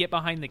he would get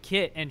behind the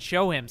kit and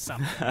show him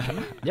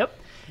something. Yep.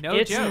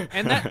 No joke.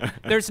 And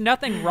there's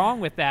nothing wrong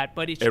with that,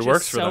 but it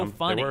works just for so them.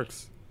 funny. It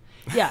works.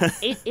 Yeah,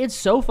 it's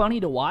so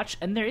funny to watch,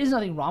 and there is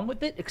nothing wrong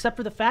with it except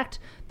for the fact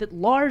that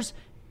Lars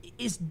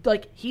is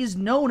he's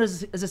known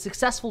as a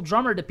successful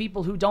drummer to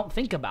people who don't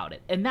think about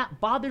it, and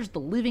that bothers the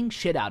living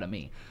shit out of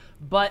me.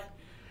 But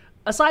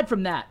aside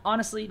from that,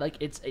 honestly,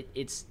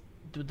 it's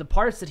the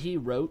parts that he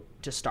wrote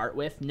to start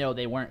with. No,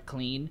 they weren't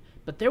clean,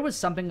 but there was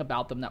something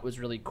about them that was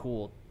really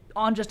cool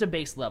on just a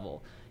base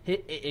level.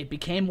 It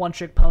became One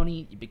Trick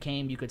Pony.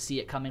 You could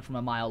see it coming from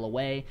a mile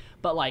away.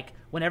 But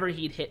whenever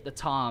he'd hit the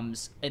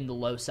toms in the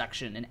low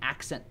section and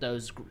accent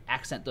those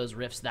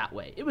riffs that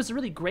way, it was a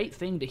really great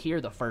thing to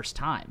hear the first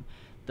time.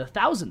 The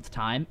 1,000th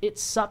time, it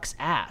sucks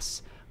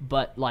ass.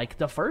 But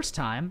the first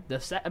time,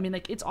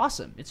 it's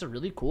awesome. It's a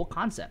really cool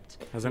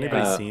concept. Has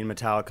anybody seen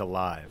Metallica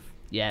live?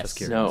 Yes. Just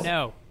curious.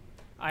 No,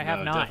 I have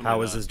not. definitely How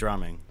was not. his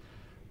drumming?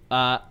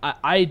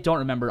 I don't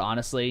remember,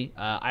 honestly.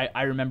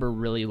 I remember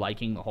really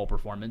liking the whole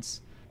performance.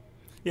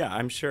 Yeah,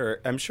 I'm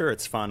sure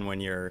it's fun when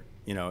you're,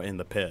 in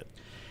the pit.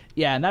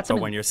 Yeah, and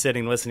But when you're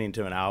sitting listening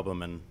to an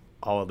album and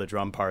all of the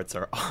drum parts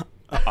are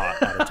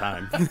out of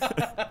time.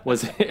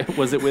 Was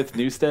it with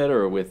Newstead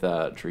or with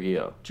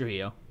Trujillo?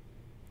 Trujillo.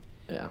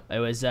 Yeah. It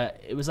was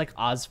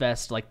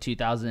Ozfest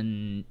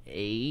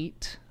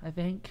 2008, I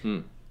think.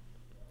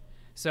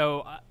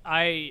 So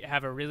I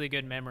have a really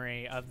good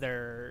memory of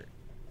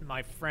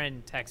my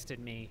friend texted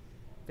me.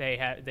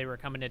 They were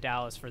coming to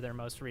Dallas for their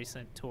most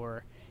recent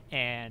tour,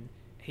 and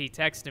he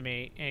texted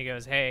me and he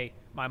goes, hey,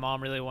 my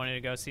mom really wanted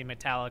to go see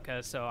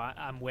Metallica, so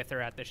I'm with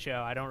her at the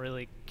show. I don't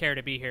really care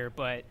to be here,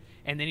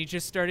 and then he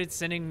just started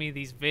sending me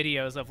these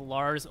videos of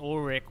Lars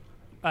Ulrich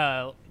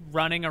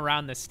running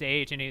around the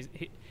stage, and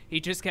he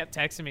just kept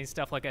texting me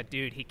stuff like,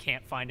 dude, he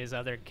can't find his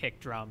other kick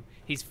drum.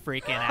 He's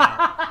freaking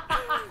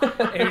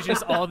out. It was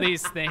just all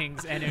these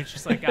things, and it was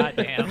just like, God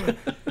damn.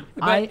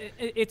 But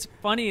it's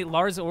funny,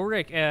 Lars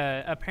Ulrich,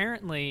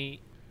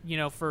 apparently,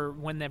 for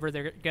whenever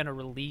they're going to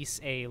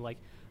release a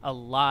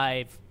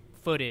live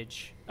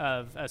footage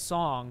of a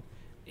song,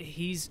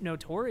 he's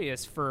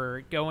notorious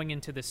for going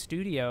into the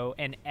studio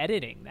and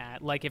editing that.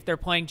 If they're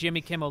playing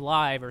Jimmy Kimmel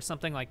Live or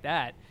something like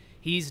that,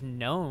 he's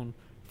known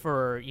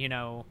for,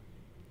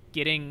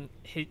 getting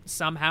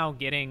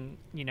behind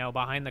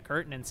the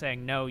curtain and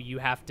saying, no, you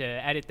have to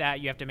edit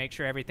that, you have to make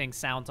sure everything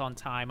sounds on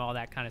time, all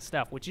that kind of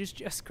stuff, which is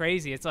just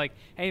crazy. It's like,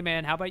 hey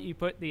man, how about you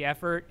put the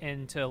effort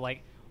into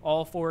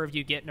all four of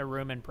you get in a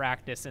room and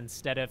practice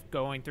instead of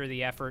going through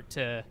the effort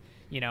to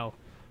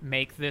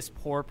make this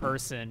poor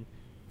person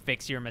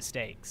fix your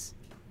mistakes.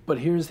 But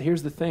here's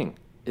the thing,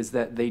 is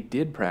that they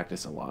did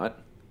practice a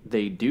lot.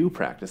 They do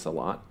practice a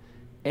lot.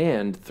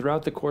 And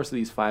throughout the course of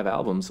these 5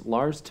 albums,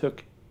 Lars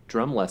took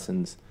drum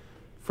lessons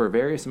for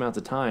various amounts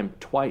of time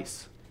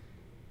twice.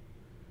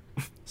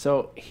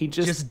 So he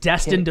just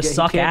destined to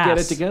suck He ass. can't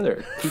get it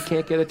together. He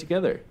can't get it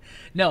together.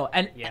 No,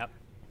 and Yep.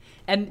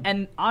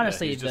 And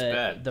honestly, he's just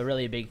bad. the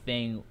really big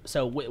thing,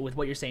 so with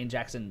what you're saying,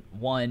 Jackson,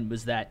 one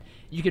was that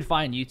you could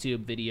find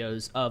YouTube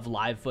videos of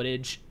live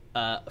footage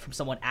from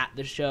someone at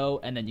the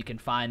show, and then you can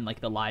find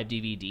the live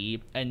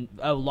DVD. And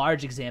a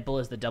large example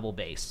is the double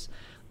bass.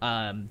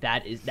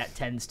 That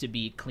tends to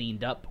be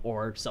cleaned up,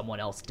 or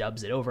someone else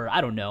dubs it over. I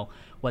don't know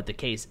what the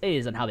case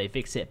is and how they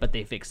fix it, but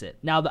they fix it.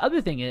 Now the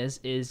other thing is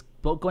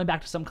going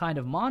back to Some Kind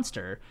of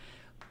Monster,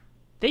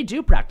 they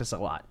do practice a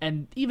lot,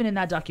 and even in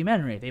that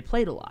documentary, they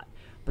played a lot.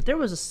 But there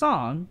was a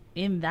song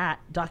in that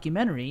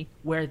documentary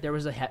where there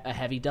was a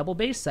heavy double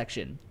bass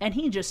section, and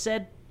he just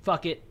said,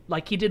 fuck it.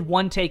 He did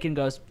one take and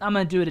goes, I'm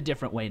going to do it a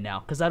different way now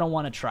because I don't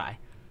want to try.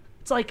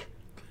 It's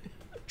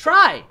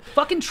try.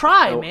 Fucking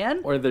try,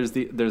 man. Or there's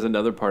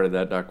another part of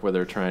that doc where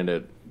they're trying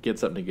to get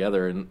something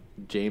together, and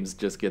James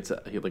just gets,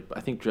 I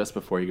think just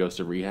before he goes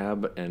to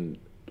rehab, and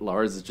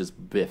Lars is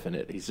just biffing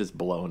it. He's just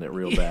blowing it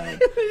real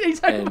bad. He's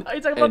talking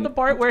about the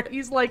part where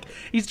he's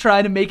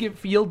trying to make it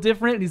feel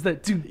different, and he's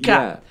like,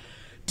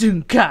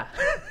 Dunka.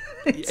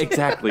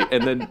 Exactly.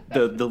 And then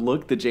the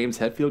look that James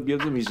Hetfield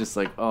gives him, he's just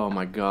like, oh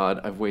my God,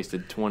 I've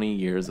wasted 20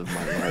 years of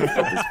my life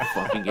with this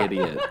fucking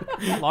idiot.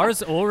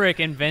 Lars Ulrich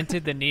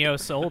invented the neo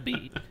soul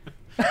beat.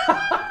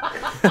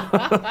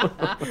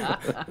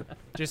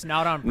 Just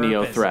not on purpose.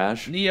 Neo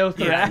thrash. Neo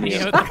thrash.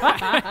 Neo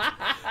thrash.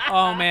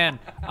 Oh man,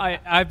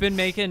 I've been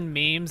making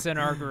memes in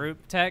our group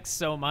text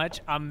so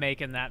much. I'm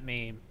making that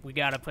meme. We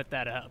got to put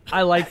that up.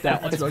 I like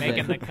that one. It's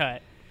making the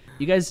cut.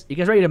 You guys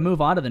ready to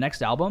move on to the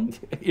next album?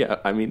 Yeah,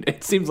 I mean,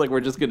 it seems like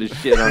we're just gonna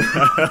shit on.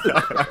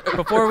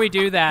 Before we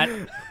do that,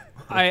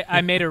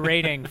 I made a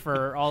rating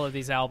for all of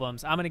these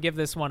albums. I'm gonna give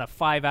this one a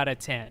 5 out of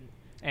 10,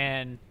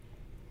 and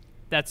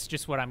that's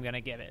just what I'm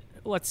gonna give it.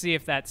 Let's see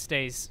if that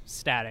stays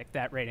static,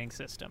 that rating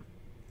system.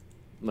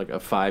 Like a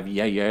 5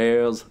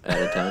 years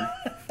out of 10.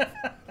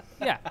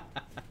 Yeah.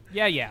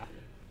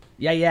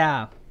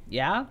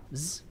 Yeah.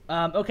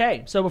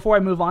 Okay, so before I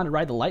move on to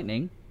Ride the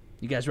Lightning,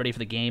 you guys ready for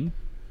the game?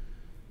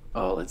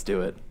 Oh, let's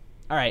do it.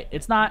 All right,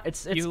 it's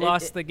you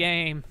lost the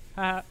game.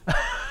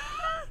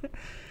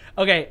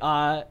 Okay,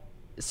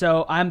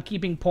 so I'm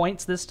keeping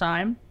points this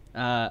time.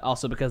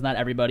 Also because not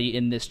everybody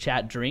in this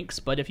chat drinks,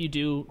 but if you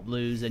do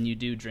lose and you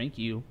do drink,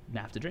 you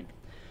have to drink.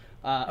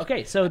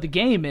 Okay, so the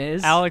game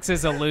is... Alex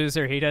is a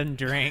loser. He doesn't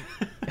drink.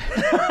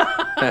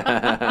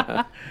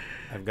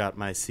 I've got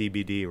my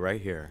CBD right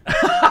here.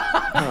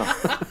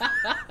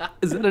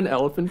 Is it an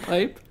elephant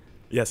pipe?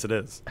 Yes, it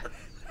is.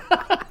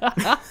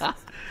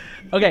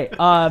 Okay,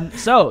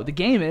 so the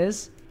game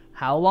is,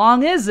 how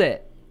long is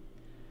it?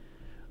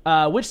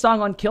 Which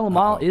song on Kill 'Em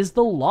All is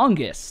the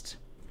longest?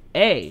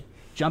 A,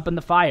 Jump in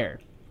the Fire.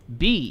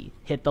 B,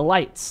 Hit the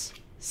Lights.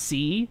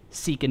 C,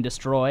 Seek and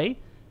Destroy.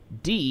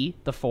 D,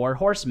 The Four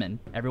Horsemen.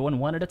 Everyone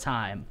one at a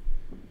time.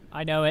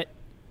 I know it.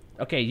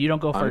 Okay, you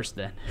don't go first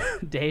then.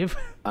 Dave?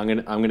 I'm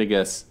gonna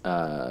guess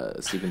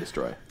Seek and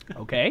Destroy.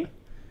 Okay.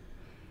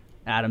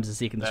 Adam's a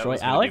Seek and That Destroy.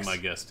 was gonna Alex? be my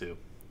guess too.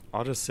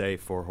 I'll just say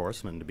Four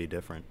Horsemen to be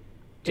different.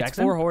 It's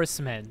Jackson? Four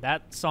Horsemen.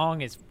 That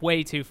song is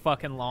way too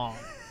fucking long.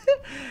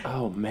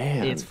 Oh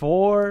man, It's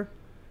four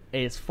I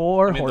mean,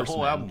 Horsemen. the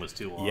whole album was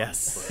too long.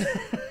 Yes.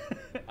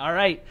 but- All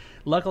right.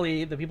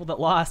 Luckily, the people that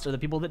lost are the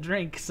people that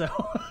drink, so...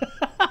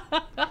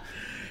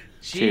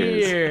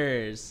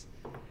 Cheers.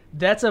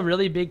 That's a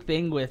really big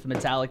thing with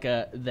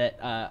Metallica that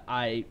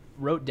I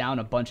wrote down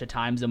a bunch of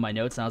times in my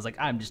notes, and I was like,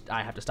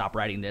 I have to stop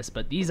writing this.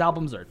 But these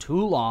albums are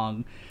too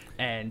long,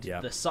 and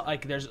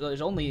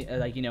there's only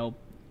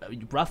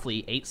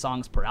roughly 8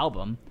 songs per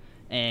album,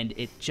 and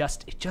it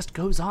just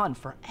goes on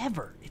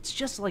forever. It's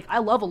just like, I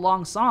love a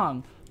long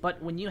song,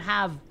 but when you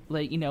have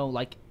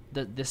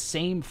the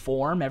same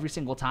form every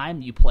single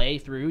time, you play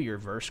through your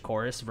verse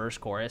chorus.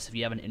 If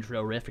you have an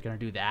intro riff, you're gonna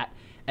do that,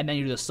 and then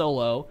you do the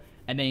solo,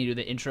 and then you do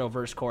the intro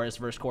verse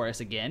chorus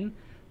again.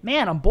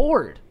 Man, I'm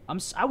bored.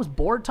 I was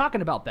bored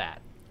talking about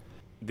that.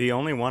 The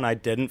only one I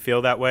didn't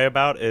feel that way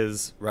about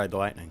is Ride the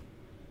Lightning.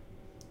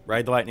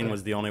 Ride the Lightning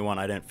was the only one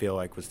I didn't feel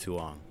like was too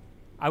long.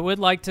 I would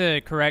like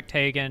to correct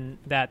Hagen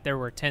that there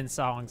were 10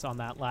 songs on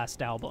that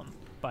last album,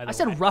 by the way. I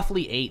said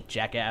roughly 8,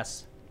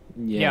 jackass.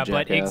 Yeah,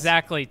 but jackass.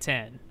 exactly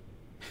 10.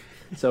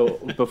 So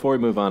before we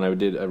move on, I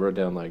wrote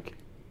down I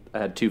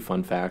had 2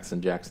 fun facts,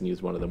 and Jackson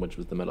used one of them, which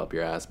was the metal up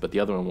your ass. But the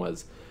other one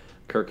was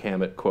Kirk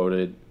Hammett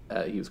quoted.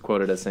 He was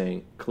quoted as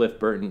saying, Cliff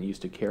Burton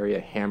used to carry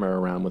a hammer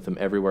around with him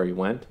everywhere he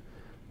went,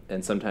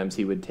 and sometimes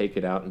he would take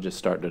it out and just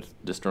start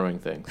destroying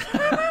things.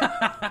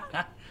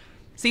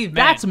 See,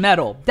 that's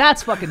metal.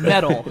 That's fucking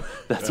metal.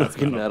 That's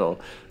fucking metal.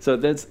 So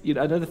that's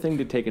another thing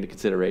to take into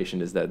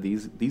consideration is that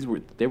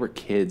they were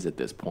kids at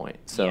this point.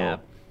 So Yeah.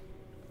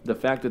 the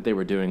fact that they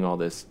were doing all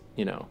this,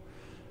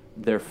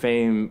 their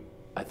fame,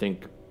 I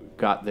think,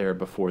 got there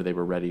before they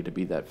were ready to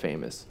be that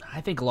famous.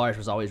 I think Lars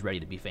was always ready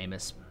to be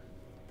famous.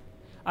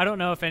 I don't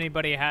know if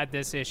anybody had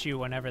this issue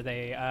whenever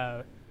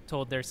they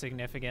told their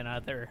significant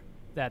other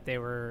that they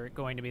were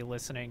going to be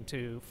listening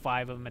to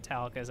 5 of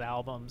Metallica's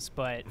albums,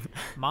 but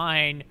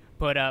mine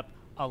put up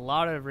a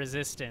lot of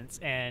resistance,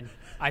 and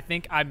I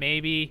think I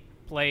maybe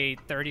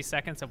played 30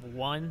 seconds of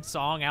one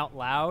song out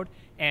loud,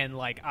 and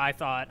I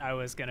thought I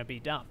was going to be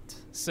dumped.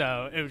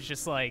 So it was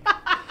just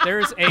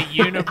there's a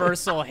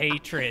universal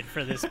hatred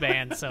for this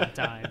band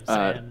sometimes.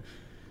 And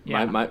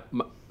yeah.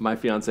 My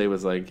fiance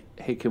was like,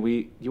 hey,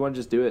 you want to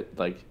just do it?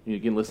 You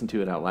can listen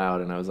to it out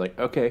loud. And I was like,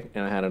 okay.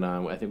 And I had it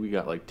on. I think we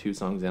got 2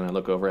 songs in. I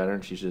look over at her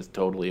and she's just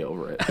totally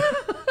over it.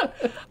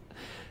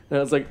 And I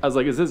was like,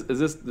 is this,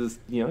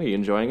 are you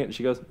enjoying it? And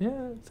she goes,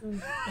 yeah.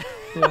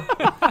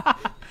 Yeah.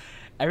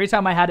 Every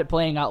time I had it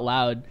playing out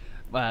loud,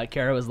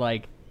 Kara was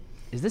like,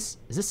 is this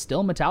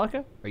still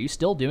Metallica? Are you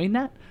still doing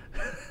that?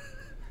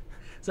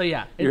 So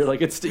yeah. You were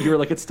like, it's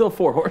still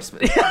Four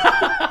Horsemen.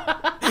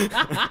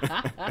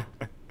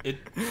 It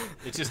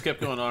just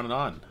kept going on and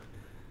on.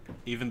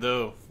 Even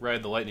though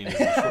Ride the Lightning is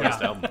the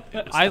shortest album.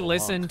 It was I still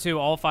listened long. to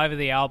all 5 of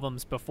the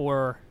albums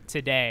before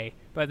today,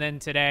 but then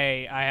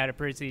today I had a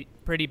pretty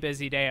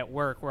busy day at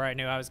work where I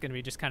knew I was going to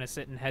be just kind of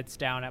sitting heads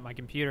down at my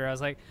computer. I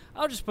was like,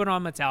 I'll just put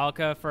on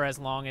Metallica for as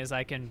long as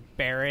I can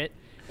bear it.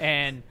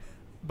 And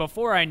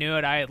before I knew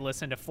it, I had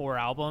listened to 4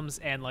 albums,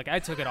 and like I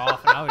took it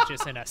off, and I was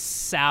just in a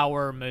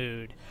sour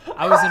mood.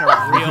 I was in a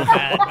real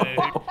bad mood.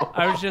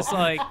 I was just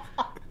like,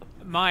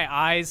 my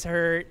eyes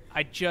hurt.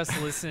 I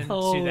just listened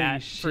to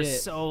that for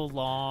so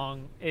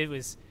long. It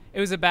was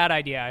a bad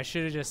idea. I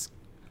should have just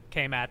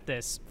came at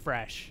this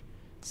fresh.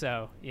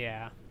 So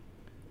yeah.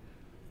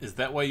 Is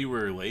that why you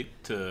were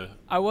late to?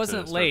 I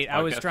wasn't to late. start the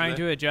I was podcast trying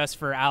today? to adjust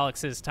for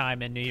Alex's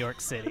time in New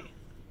York City.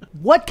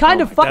 What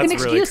kind of fucking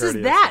That's really excuse is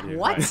courteous that? of you.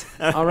 What?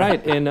 All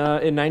right, in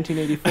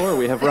 1984,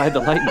 we have "Ride the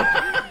Lightning."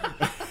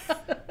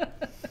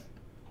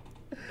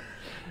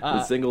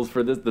 The single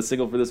for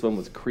this one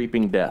was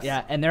 "Creeping Death."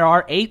 Yeah, and there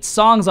are 8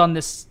 songs on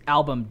this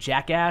album,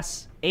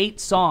 jackass. 8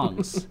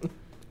 songs.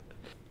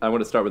 I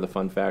want to start with a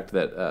fun fact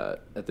that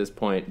at this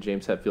point,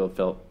 James Hetfield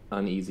felt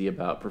uneasy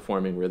about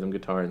performing rhythm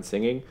guitar and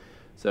singing,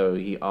 so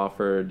he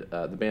offered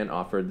the band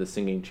offered the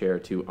singing chair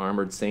to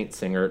Armored Saint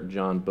singer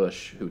John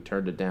Bush, who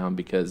turned it down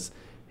because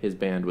his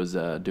band was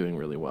doing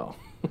really well.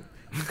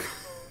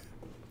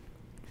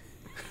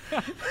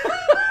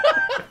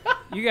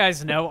 You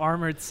guys know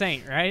Armored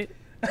Saint, right?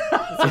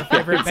 That's our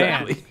favorite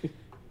band.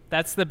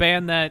 That's the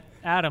band that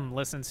Adam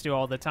listens to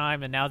all the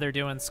time, and now they're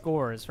doing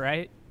scores,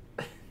 right?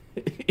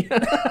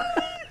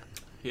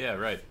 Yeah,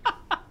 right.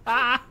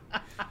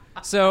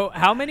 So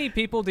how many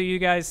people do you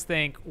guys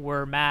think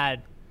were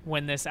mad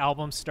when this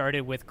album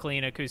started with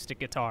clean acoustic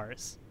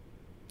guitars?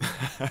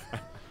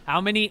 How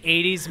many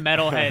 80s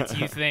metalheads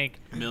you think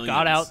Millions.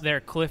 got out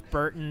their Cliff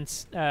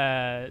Burton's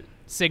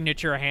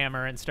signature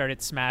hammer and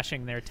started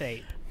smashing their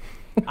tape?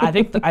 I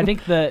think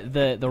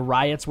the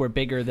riots were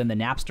bigger than the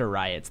Napster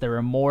riots. There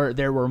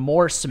were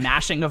more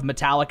smashing of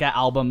Metallica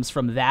albums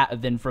from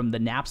that than from the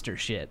Napster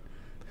shit.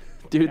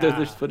 Dude,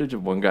 there's footage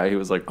of one guy who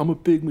was like, "I'm a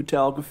big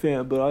Metallica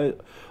fan, but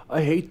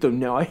I hate them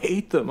now. I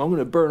hate them. I'm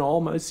gonna burn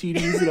all my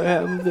CDs that I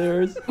have of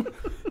theirs."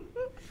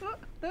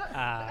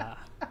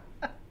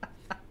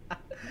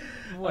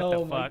 What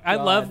the fuck? I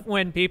love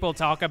when people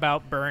talk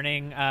about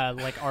burning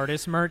like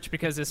artist merch,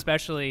 because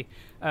especially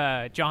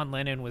John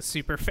Lennon was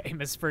super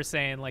famous for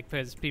saying, like,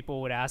 because people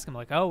would ask him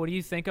like, "Oh, what do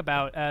you think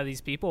about these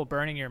people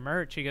burning your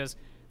merch?" He goes,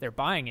 "They're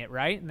buying it,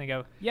 right?" And they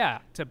go, "Yeah,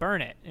 to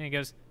burn it." And he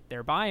goes,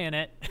 "They're buying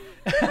it."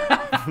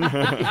 And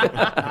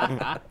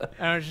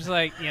I was just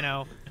like,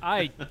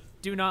 I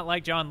do not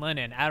like John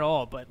Lennon at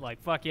all, but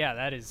like, fuck yeah,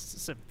 that is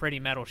some pretty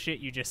metal shit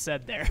you just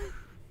said there.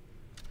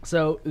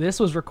 So this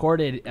was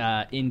recorded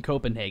in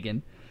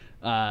Copenhagen.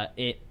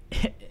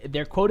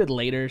 They're quoted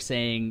later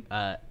saying,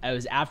 it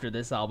was after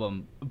this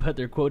album, but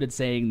they're quoted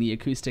saying the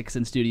acoustics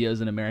in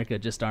studios in America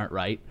just aren't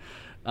right.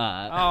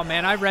 Oh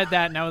man, I read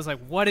that and I was like,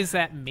 what does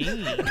that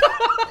mean?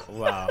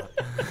 Wow.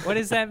 What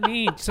does that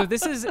mean? So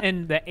this is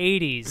in the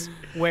 80s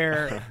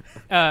where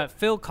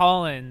Phil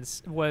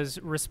Collins was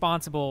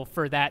responsible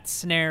for that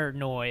snare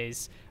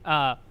noise.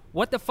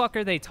 What the fuck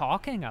are they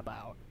talking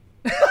about?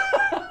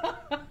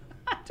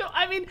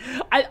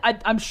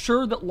 I'm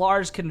sure that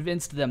Lars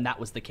convinced them that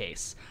was the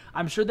case.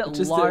 I'm sure that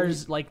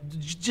Lars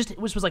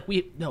was like,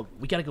 we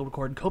gotta go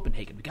record in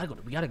Copenhagen. We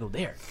gotta go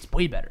there. It's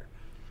way better.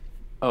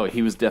 Oh,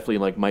 he was definitely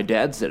like, "My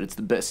dad said it's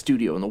the best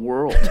studio in the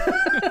world."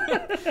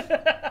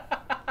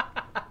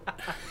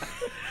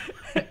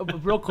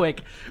 Real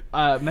quick,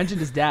 mentioned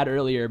his dad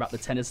earlier about the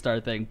tennis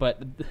star thing,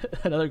 but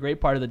another great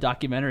part of the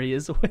documentary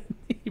is when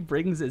he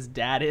brings his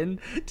dad in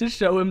to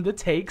show him the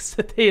takes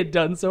that they had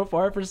done so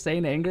far for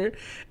Saint Anger.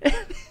 And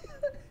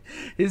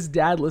his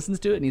dad listens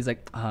to it and he's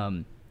like,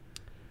 I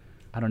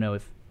don't know,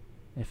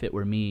 if it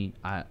were me,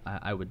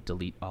 I would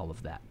delete all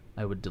of that.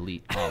 I would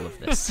delete all of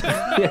this.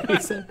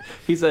 Yeah,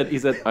 he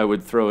said I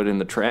would throw it in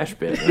the trash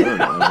bin. I don't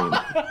know.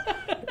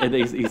 And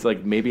he's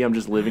like, maybe I'm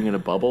just living in a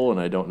bubble and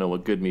I don't know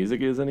what good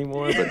music is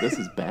anymore, but this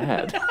is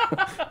bad.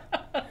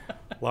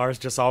 Lars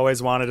just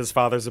always wanted his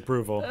father's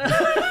approval.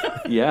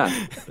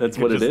 Yeah, that's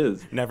what it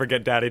is. Never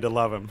get daddy to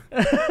love him.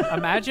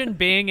 Imagine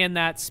being in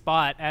that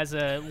spot as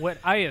what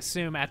I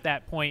assume at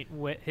that point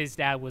his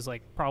dad was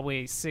like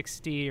probably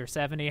 60 or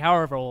 70,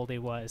 however old he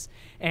was.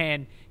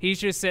 And he's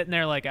just sitting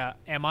there like,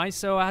 am I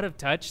so out of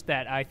touch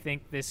that I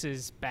think this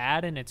is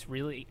bad and it's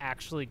really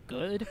actually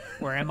good?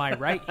 Or am I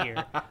right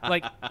here?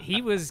 Like,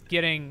 he was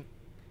getting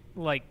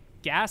like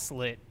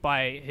gaslit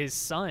by his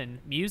son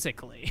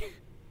musically.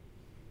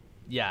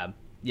 Yeah,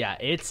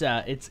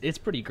 it's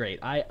pretty great.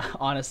 I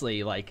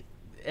honestly, like,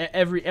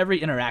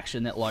 every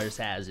interaction that Lars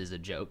has is a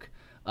joke.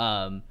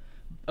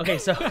 Okay,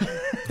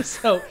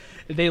 so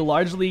they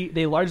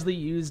largely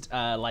used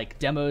like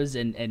demos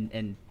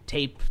and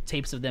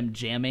tapes of them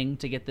jamming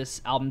to get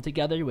this album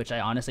together, which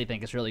I honestly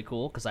think is really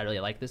cool because I really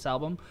like this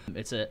album.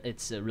 It's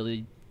a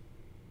really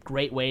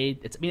great way.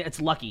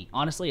 It's lucky.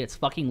 Honestly, it's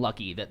fucking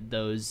lucky that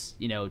those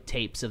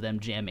tapes of them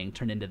jamming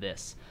turned into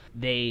this.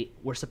 They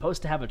were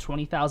supposed to have a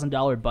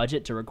 $20,000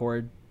 budget to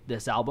record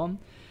this album.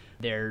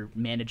 Their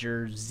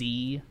manager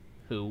Z,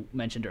 who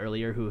mentioned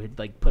earlier, who had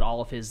like put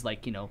all of his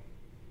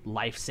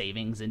life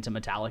savings into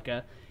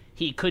Metallica,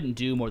 he couldn't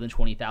do more than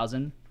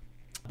 $20,000,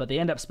 but they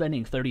end up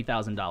spending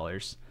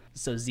 $30,000.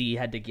 So Z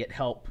had to get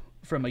help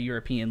from a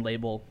European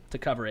label to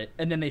cover it,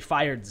 and then they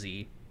fired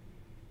Z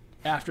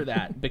after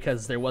that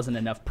because there wasn't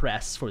enough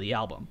press for the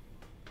album.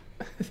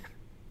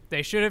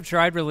 They should have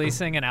tried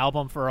releasing an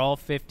album for all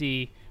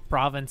 50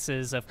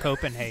 provinces of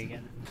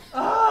Copenhagen.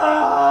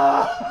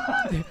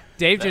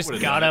 Dave just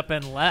got up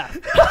and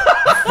left.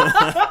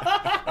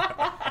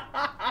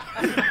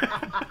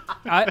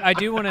 I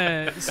do want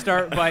to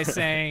start by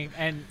saying,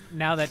 and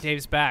now that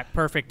Dave's back,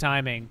 perfect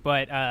timing,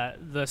 but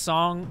the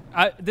song,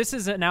 this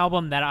is an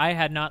album that I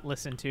had not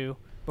listened to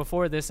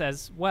before this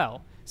as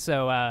well.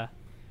 So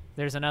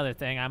there's another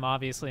thing. I'm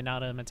obviously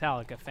not a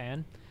Metallica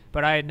fan,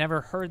 but I had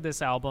never heard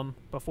this album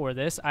before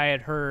this. I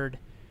had heard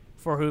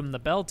For Whom the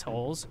Bell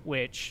Tolls,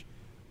 which,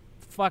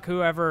 fuck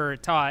whoever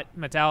taught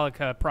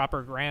Metallica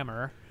proper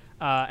grammar.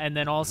 And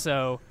then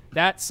also,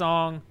 that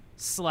song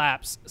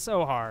slaps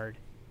so hard.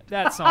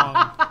 That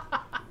song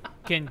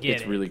can get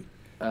it's it. Really,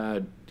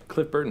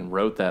 Cliff Burton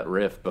wrote that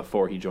riff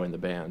before he joined the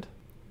band.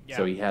 Yeah.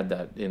 So he had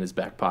that in his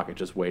back pocket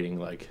just waiting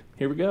like,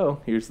 here we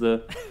go. Here's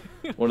the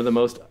one of the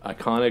most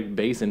iconic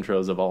bass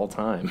intros of all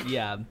time.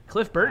 Yeah,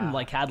 Cliff Burton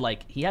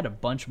he had a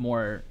bunch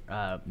more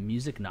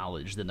music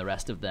knowledge than the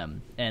rest of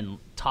them, and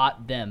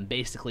taught them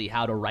basically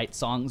how to write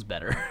songs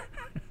better.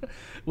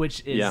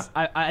 Which is,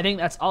 I think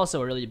that's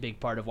also a really big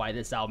part of why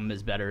this album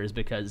is better, is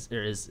because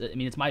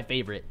it's my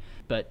favorite,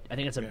 but I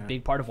think it's a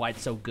big part of why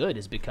it's so good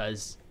is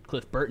because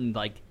Cliff Burton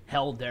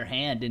held their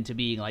hand into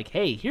being like,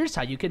 hey, here's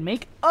how you can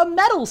make a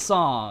metal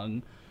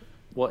song.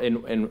 Well,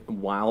 and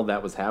while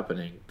that was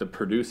happening, the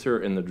producer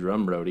and the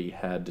drum roadie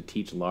had to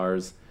teach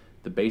Lars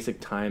the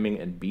basic timing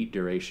and beat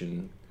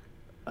duration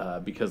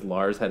because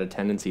Lars had a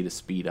tendency to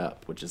speed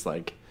up, which is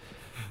get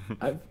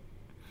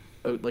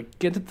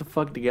it the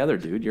fuck together,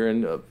 dude. You're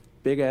in a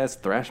big-ass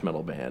thrash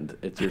metal band.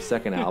 It's your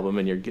second album,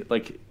 and you're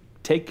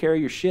take care of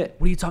your shit.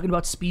 What are you talking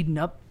about speeding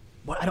up?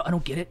 What? I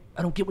don't get it.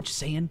 I don't get what you're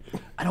saying.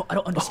 I don't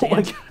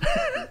understand.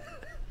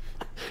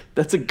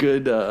 That's a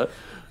good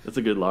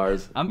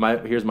Lars.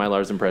 Here's my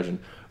Lars impression.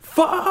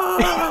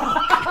 Fuck!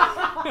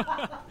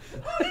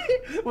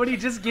 When he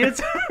just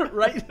gets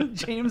right in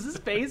James's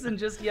face and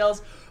just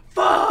yells,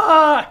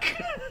 "Fuck!"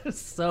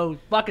 So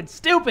fucking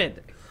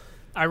stupid.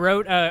 I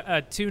wrote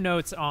 2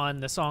 notes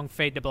on the song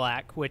Fade to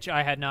Black, which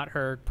I had not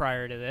heard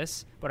prior to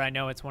this, but I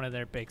know it's one of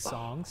their big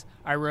songs.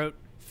 I wrote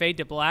Fade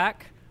to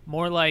Black,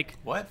 more like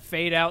what?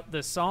 Fade out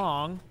the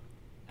song.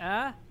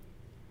 I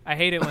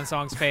hate it when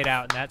songs fade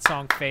out, and that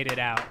song faded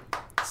out.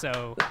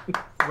 So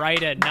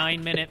write a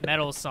 9-minute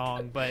metal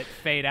song, but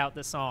fade out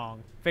the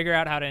song. Figure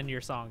out how to end your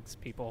songs,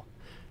 people.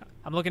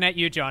 I'm looking at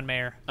you, John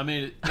Mayer. I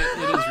mean,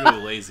 it is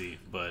really lazy,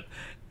 but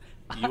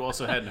you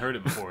also hadn't heard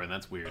it before, and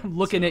that's weird. I'm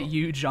looking at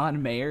you,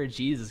 John Mayer.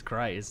 Jesus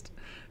Christ.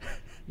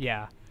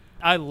 Yeah.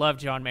 I love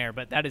John Mayer,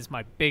 but that is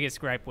my biggest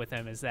gripe with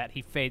him, is that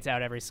he fades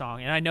out every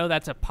song. And I know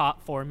that's a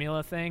pop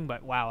formula thing,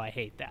 but wow, I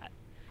hate that.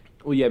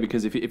 Well, yeah,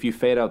 because if you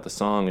fade out the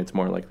song, it's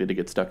more likely to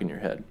get stuck in your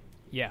head.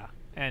 Yeah,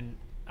 and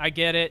I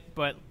get it,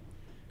 but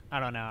I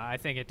don't know. I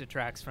think it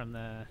detracts from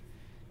the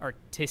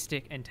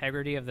artistic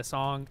integrity of the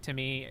song to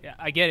me.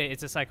 I get it.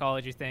 It's a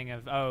psychology thing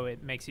of,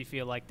 it makes you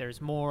feel like there's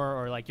more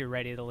or like you're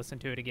ready to listen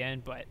to it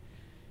again, but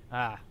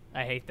I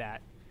hate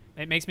that.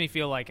 It makes me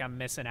feel like I'm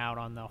missing out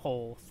on the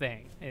whole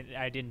thing.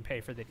 I didn't pay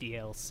for the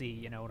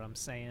DLC, you know what I'm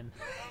saying?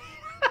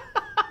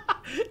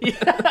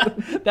 Yeah.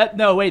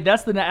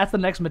 That's the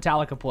next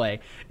Metallica play,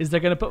 is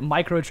they're going to put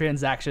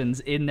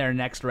microtransactions in their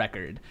next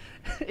record.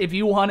 If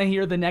you want to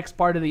hear the next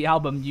part of the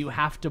album, you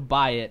have to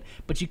buy it,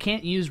 but you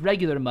can't use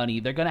regular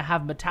money. They're going to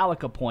have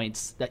Metallica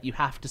points that you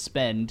have to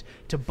spend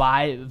to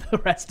buy the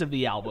rest of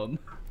the album.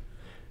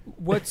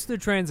 What's the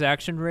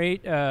transaction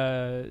rate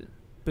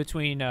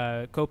between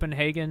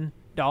Copenhagen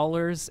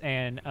dollars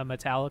and a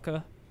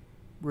Metallica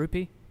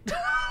rupee?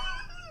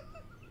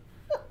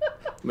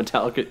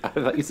 Metallica. I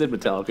thought you said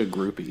Metallica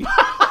groupie.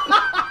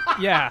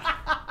 Yeah,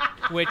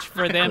 which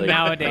for them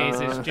nowadays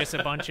is just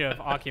a bunch of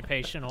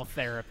occupational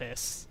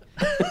therapists.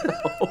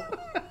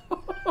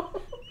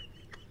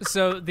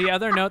 So the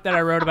other note that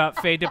I wrote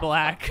about Fade to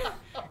Black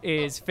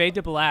is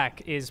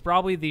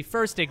probably the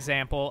first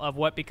example of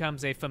what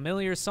becomes a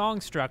familiar song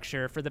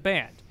structure for the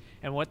band.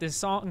 And what this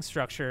song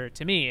structure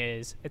to me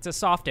is, it's a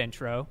soft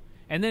intro,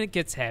 and then it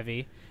gets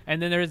heavy, and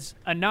then there's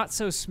a not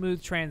so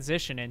smooth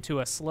transition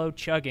into a slow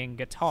chugging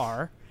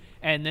guitar,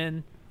 and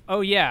then,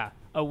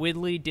 a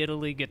widdly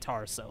diddly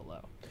guitar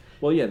solo.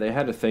 Well, yeah, they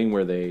had a thing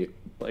where they,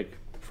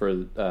 for,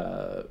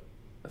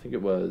 I think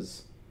it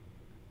was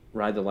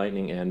Ride the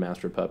Lightning and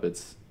Master of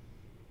Puppets,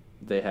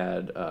 they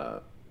had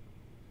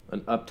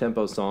an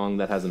up-tempo song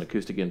that has an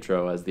acoustic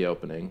intro as the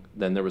opening.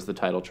 Then there was the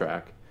title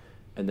track,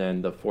 and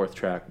then the fourth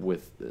track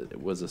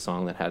was a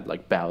song that had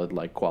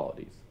ballad-like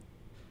qualities.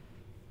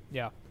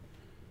 Yeah.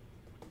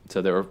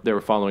 So they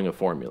were following a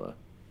formula.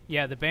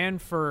 Yeah, the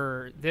band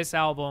for this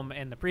album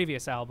and the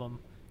previous album,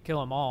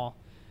 Kill 'Em All,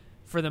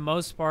 for the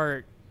most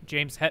part,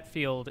 James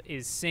Hetfield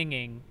is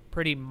singing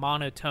pretty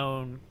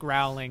monotone,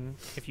 growling.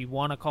 If you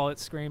want to call it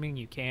screaming,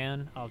 you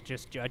can. I'll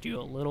just judge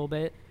you a little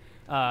bit.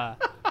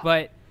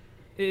 But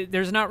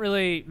there's not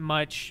really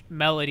much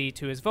melody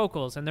to his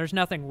vocals, and there's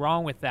nothing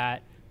wrong with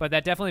that. but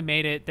that definitely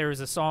made it. There was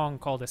a song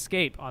called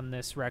Escape on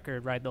this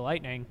record, Ride the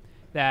Lightning,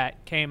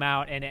 that came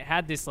out, and it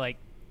had this like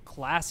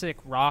classic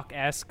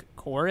rock-esque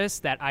chorus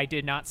that I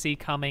did not see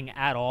coming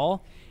at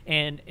all,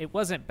 and it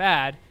wasn't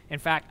bad. In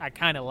fact, I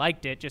kind of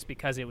liked it just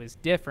because it was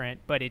different,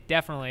 but it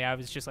definitely, I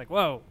was just like,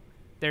 whoa,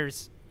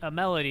 there's a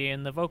melody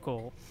in the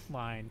vocal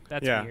line.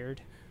 That's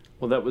weird.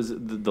 Well, that was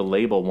the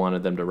label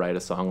wanted them to write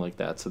a song like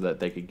that so that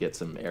they could get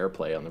some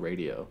airplay on the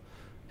radio.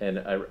 And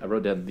I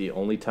wrote down the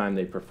only time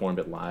they performed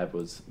it live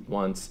was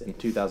once in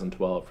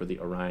 2012 for the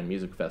Orion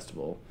Music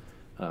Festival,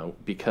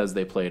 because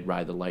they played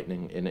Ride the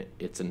Lightning in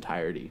its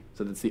entirety.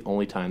 So that's the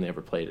only time they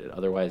ever played it.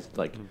 Otherwise,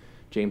 like,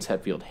 James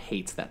Hetfield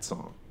hates that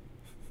song.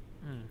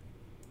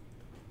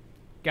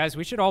 Guys,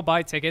 we should all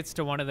buy tickets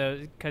to one of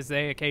those, because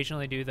they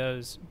occasionally do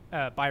those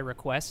by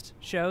request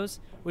shows.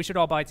 We should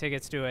all buy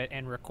tickets to it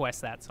and request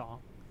that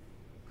song.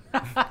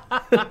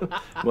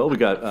 Well, we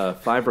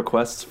got 5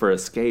 requests for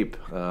Escape.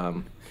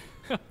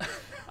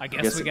 I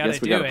guess we got to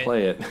do it.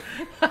 Play it.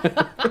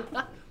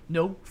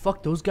 No,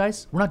 fuck those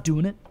guys. We're not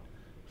doing it.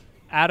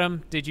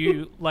 Adam, did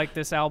you like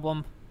this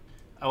album?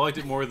 I liked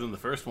it more than the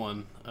first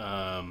one,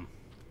 but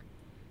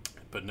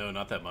no,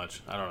 not that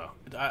much. I don't know.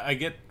 I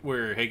get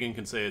where Hagen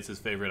can say it's his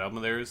favorite album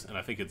of theirs, and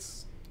I think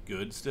it's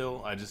good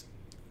still. I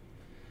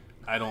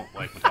don't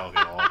like Metallica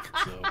at all.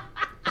 So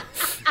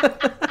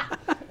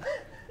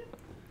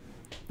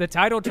The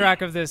title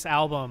track of this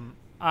album,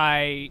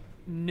 I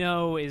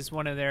know is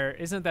one of their.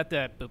 Isn't that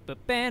the?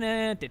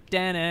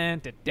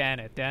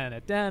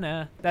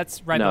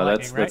 That's Ride the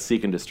Lightning, right? That's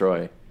Seek and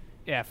Destroy.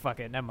 Yeah, fuck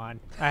it. Never mind.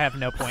 I have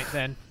no point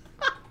then.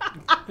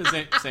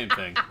 same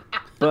thing.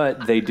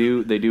 But they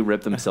do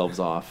rip themselves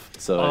off,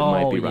 so it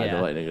might be Ride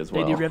the Lightning as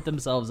well. They do rip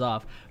themselves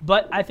off.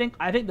 But I think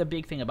the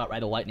big thing about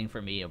Ride the Lightning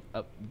for me,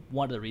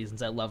 one of the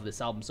reasons I love this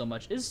album so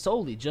much, is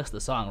solely just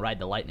the song Ride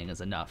the Lightning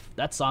is enough.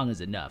 That song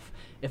is enough.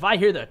 If I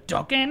hear the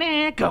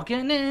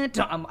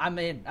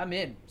I'm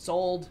in.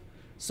 Sold.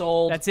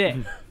 That's it.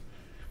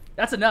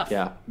 That's enough.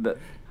 Yeah.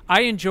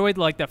 I enjoyed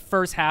like the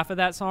first half of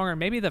that song, or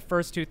maybe the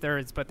first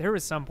 2/3, but there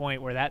was some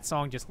point where that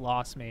song just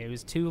lost me. It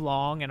was too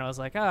long, and I was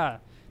like,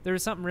 there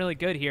was something really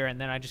good here, and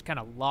then I just kind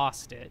of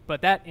lost it. But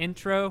that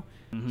intro,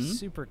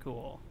 super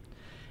cool.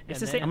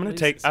 It's the same. I'm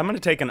gonna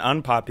take an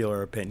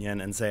unpopular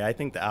opinion and say I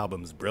think the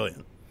album's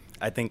brilliant.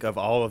 I think of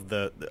all of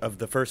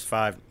the first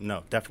 5,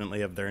 no,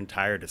 definitely of their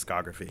entire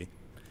discography,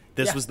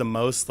 this was the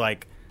most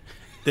like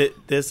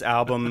this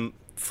album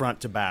front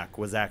to back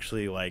was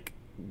actually like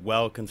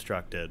well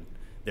constructed.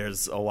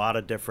 There's a lot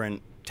of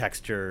different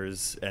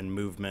textures and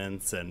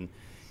movements, and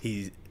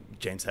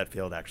James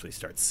Hetfield actually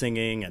starts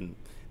singing, and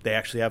they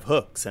actually have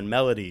hooks and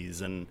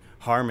melodies and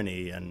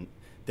harmony, and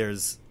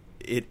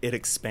it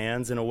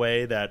expands in a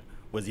way that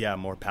was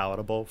more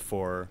palatable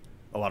for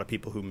a lot of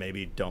people who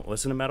maybe don't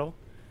listen to metal.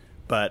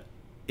 But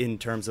in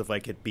terms of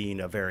like it being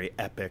a very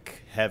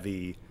epic,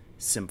 heavy,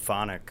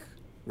 symphonic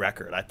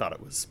record, I thought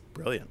it was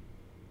brilliant.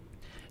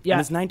 Yeah,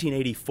 and it's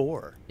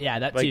 1984. Yeah,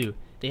 that like, too.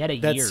 They had a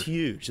year. That's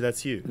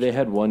huge. They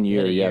had 1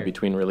 year,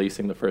 between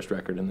releasing the first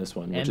record and this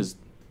one, which is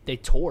they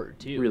toured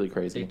too. Really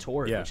crazy. They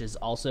toured, which is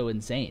also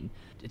insane.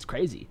 It's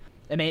crazy.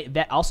 I mean,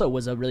 that also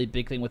was a really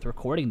big thing with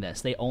recording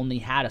this. They only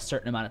had a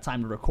certain amount of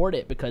time to record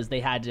it because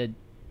they had to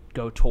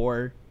go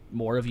tour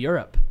more of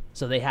Europe.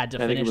 So they had to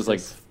finish. I think it was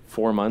like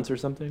 4 months or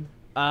something.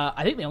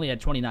 I think they only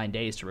had 29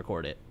 days to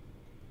record it.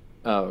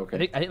 Oh,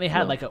 okay. I think they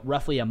had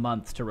roughly a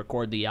month to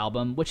record the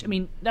album, which, I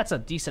mean, that's a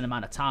decent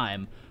amount of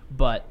time.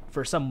 But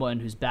for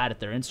someone who's bad at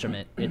their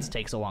instrument, it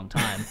takes a long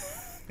time.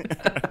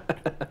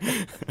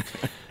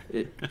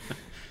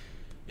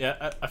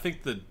 Yeah, I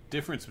think the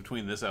difference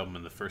between this album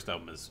and the first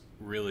album is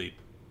really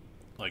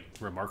like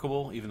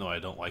remarkable, even though I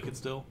don't like it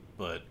still.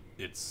 But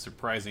it's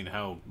surprising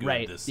how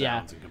good this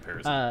sounds in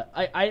comparison.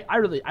 I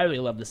really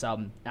love this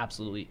album.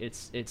 Absolutely,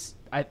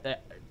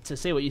 to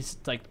say what you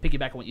like,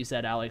 piggyback on what you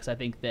said, Alex. I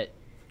think that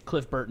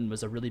Cliff Burton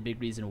was a really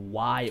big reason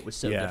why it was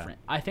so different.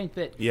 I think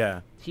that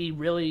he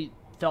really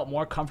felt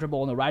more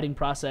comfortable in the writing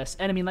process.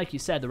 And I mean, like you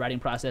said, the writing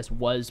process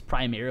was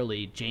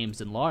primarily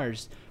James and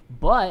Lars,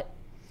 but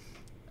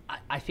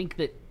I think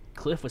that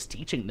Cliff was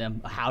teaching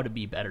them how to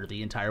be better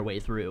the entire way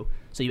through.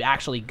 So you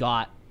actually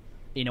got,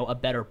 a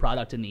better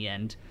product in the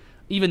end,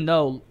 even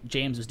though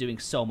James was doing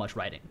so much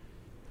writing.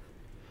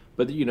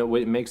 But,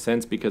 it makes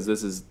sense because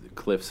this is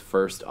Cliff's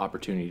first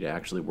opportunity to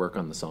actually work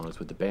on the songs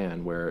with the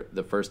band, where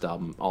the first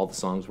album, all the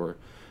songs were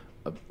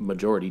a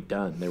majority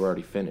done. They were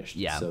already finished.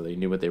 Yeah. So they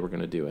knew what they were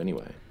going to do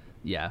anyway.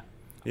 Yeah.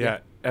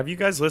 Have you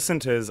guys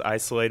listened to his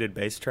isolated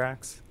bass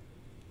tracks?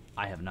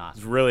 I have not.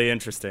 It's really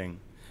interesting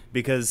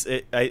because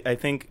I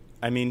think,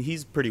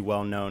 he's pretty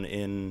well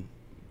known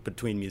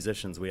between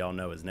musicians. We all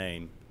know his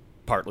name,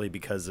 partly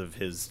because of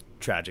his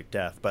tragic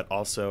death, but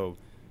also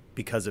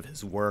because of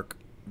his work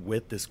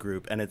with this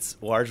group. And it's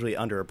largely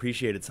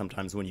underappreciated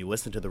sometimes when you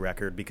listen to the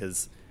record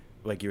because,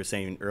 like you were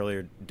saying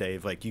earlier,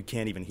 Dave, like you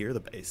can't even hear the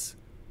bass.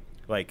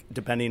 Like,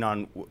 depending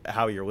on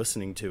how you're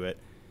listening to it,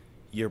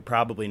 you're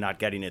probably not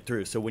getting it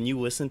through. So when you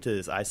listen to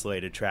his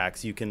isolated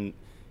tracks, you can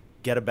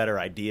get a better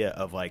idea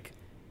of like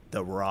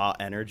the raw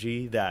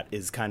energy that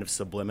is kind of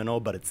subliminal,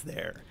 but it's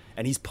there,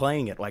 and he's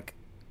playing it like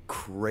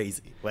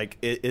crazy. Like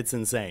it's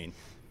insane.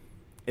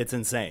 It's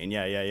insane.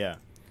 Yeah.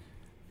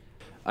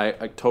 I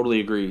totally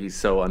agree. He's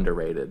so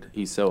underrated.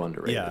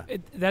 Yeah.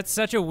 That's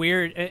such a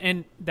weird,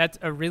 and that's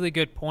a really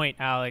good point,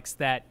 Alex,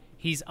 that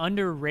he's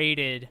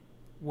underrated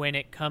when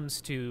it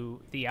comes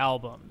to the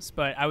albums.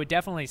 But I would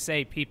definitely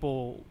say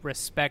people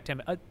respect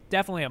him,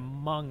 definitely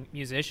among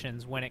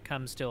musicians, when it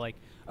comes to like,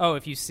 oh,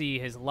 if you see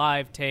his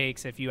live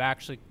takes, if you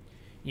actually,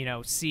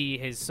 see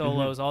his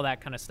solos, all that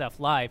kind of stuff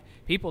live,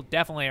 people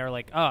definitely are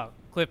like, oh,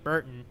 Cliff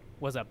Burton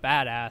was a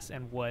badass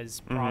and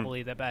was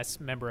probably the best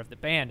member of the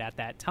band at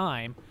that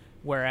time.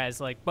 Whereas,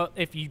 like, but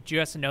if you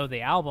just know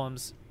the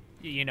albums,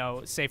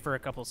 say for a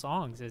couple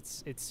songs,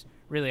 it's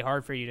really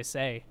hard for you to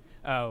say,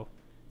 oh,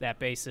 that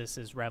bassist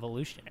is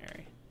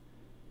revolutionary.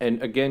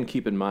 And again,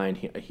 keep in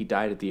mind, he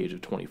died at the age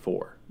of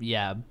 24.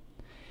 Yeah.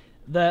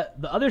 The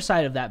other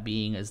side of that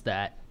being is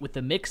that with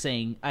the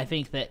mixing, I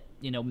think that,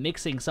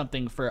 mixing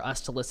something for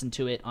us to listen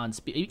to it on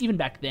even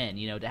back then,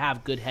 to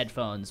have good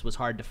headphones was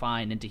hard to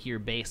find, and to hear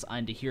bass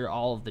and to hear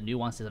all of the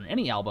nuances on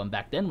any album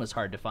back then was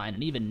hard to find.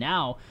 And even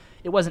now,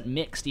 it wasn't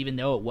mixed, even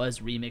though it was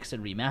remixed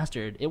and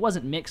remastered. It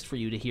wasn't mixed for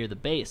you to hear the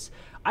bass.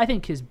 I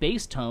think his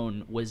bass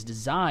tone was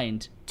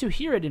designed to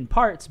hear it in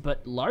parts,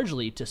 but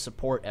largely to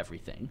support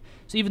everything.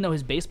 So even though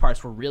his bass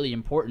parts were really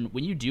important,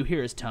 when you do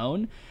hear his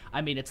tone,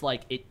 I mean, it's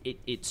like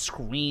it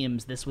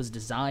screams this was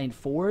designed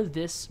for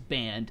this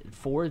band,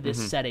 for this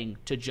setting,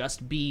 to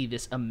just be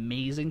this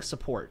amazing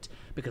support,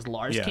 because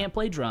Lars can't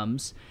play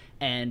drums,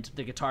 and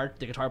the guitar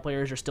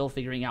players are still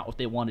figuring out what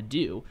they want to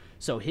do.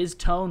 So his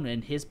tone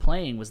and his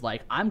playing was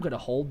like, I'm going to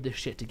hold this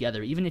shit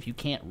together even if you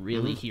can't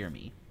really hear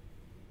me.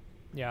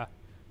 Yeah.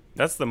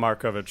 That's the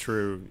mark of a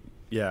true,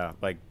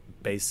 like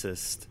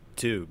bassist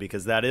too,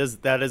 because that is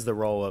the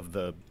role of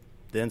the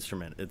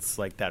instrument. It's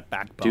like that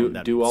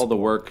backbone. Do all the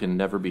work and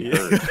never be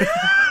heard.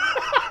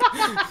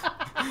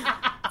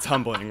 It's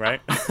humbling,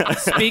 right?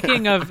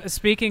 Speaking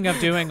of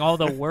doing all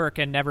the work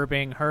and never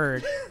being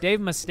heard, Dave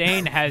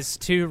Mustaine has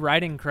 2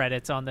 writing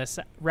credits on this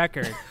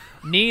record.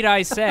 Need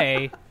I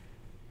say,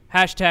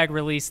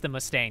 #release the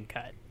Mustaine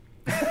cut.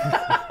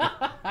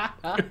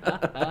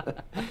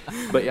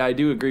 But yeah, I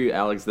do agree,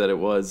 Alex, that it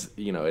was,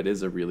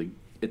 it's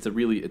a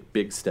really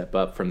big step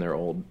up from their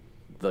old,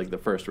 like the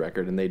first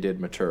record, and they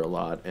did mature a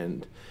lot,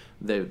 and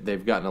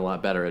they've gotten a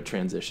lot better at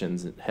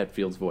transitions.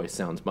 Hetfield's voice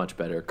sounds much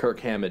better.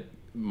 Kirk Hammett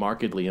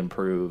markedly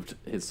improved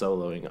his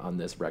soloing on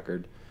this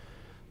record.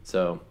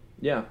 So,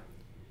 yeah.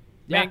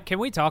 Man, can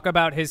we talk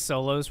about his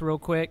solos real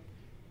quick?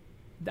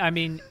 I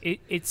mean,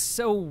 it's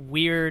so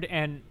weird,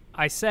 and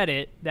I said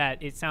it,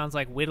 that it sounds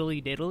like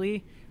whittly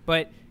diddly,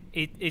 but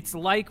it's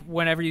like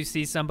whenever you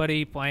see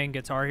somebody playing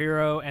Guitar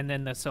Hero and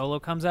then the solo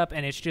comes up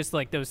and it's just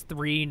like those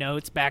 3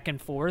 notes back and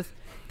forth.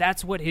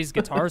 That's what his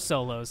guitar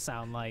solos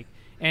sound like.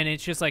 And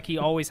it's just like he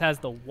always has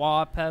the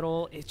wah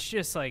pedal. It's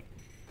just like,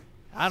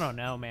 I don't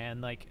know, man.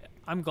 Like,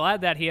 I'm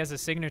glad that he has a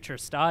signature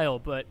style,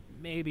 but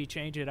maybe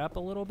change it up a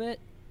little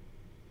bit.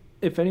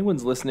 If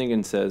anyone's listening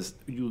and says,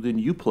 then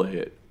you play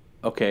it,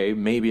 okay,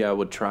 maybe I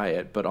would try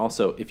it. But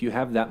also, if you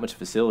have that much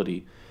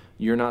facility,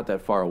 you're not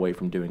that far away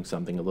from doing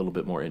something a little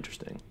bit more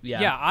interesting.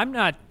 Yeah, I'm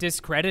not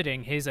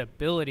discrediting his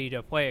ability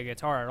to play a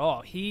guitar at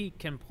all. He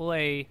can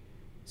play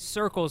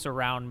circles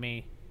around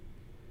me.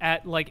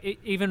 At like,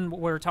 even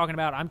we're talking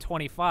about, I'm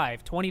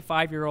 25.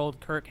 25-year-old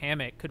Kirk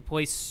Hammett could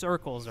play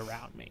circles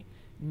around me,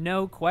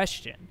 no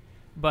question.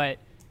 But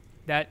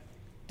that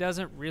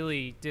doesn't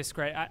really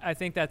discredit. I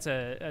think that's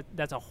a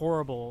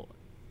horrible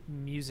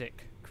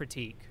music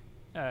critique.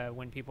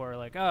 When people are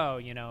like, oh,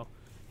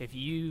 if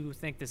you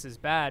think this is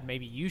bad,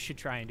 maybe you should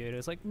try and do it.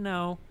 It's like,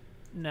 no.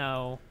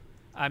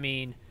 I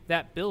mean,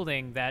 that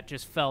building that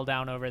just fell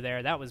down over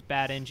there, that was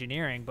bad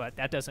engineering, but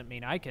that doesn't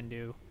mean I can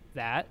do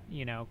that,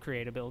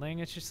 create a building.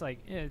 It's just like,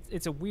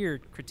 it's a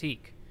weird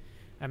critique.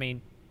 I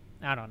mean,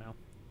 I don't know.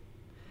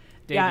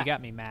 Dave, you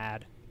got me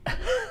mad.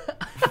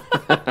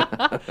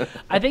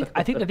 I think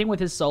the thing with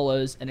his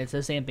solos, and it's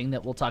the same thing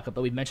that we'll talk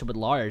about, we've mentioned with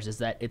Lars, is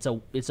that it's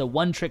a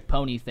one-trick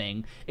pony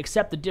thing,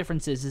 except the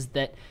difference is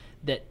that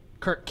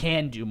Kirk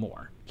can do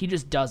more. He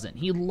just doesn't.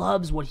 He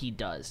loves what he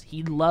does.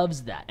 He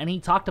loves that. And he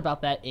talked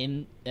about that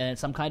in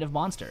Some Kind of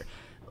Monster.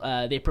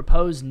 They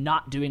proposed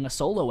not doing a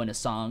solo in a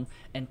song,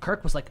 and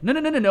Kirk was like,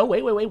 no,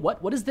 wait,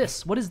 what is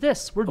this? What is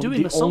this? We're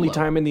doing a solo. The only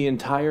time in the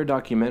entire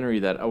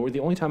documentary or the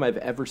only time I've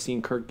ever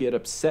seen Kirk get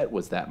upset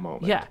was that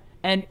moment. Yeah.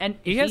 And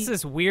he has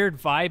this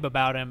weird vibe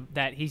about him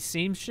that he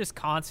seems just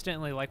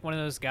constantly like one of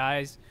those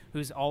guys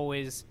who's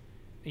always,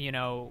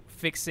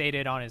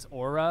 fixated on his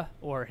aura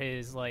or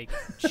his like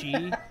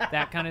chi,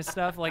 that kind of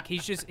stuff. Like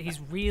he's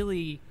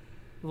really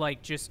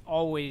like just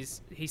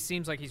always, he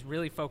seems like he's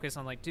really focused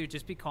on like, dude,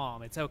 just be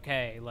calm. It's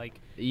okay. Like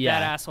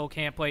that asshole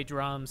can't play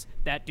drums.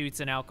 That dude's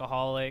an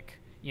alcoholic,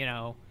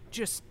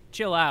 just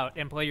chill out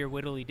and play your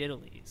whittly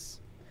diddlies.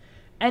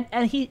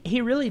 And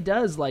he really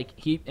does, like,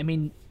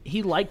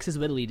 he likes his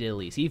whittly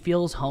diddlies. He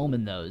feels home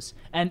in those,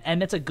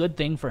 and that's a good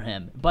thing for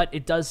him. But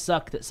it does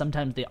suck that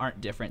sometimes they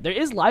aren't different. There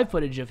is live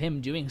footage of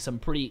him doing some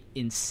pretty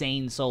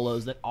insane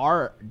solos that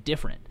are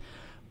different,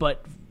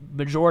 but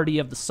majority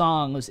of the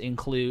songs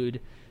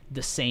include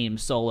the same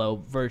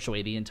solo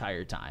virtually the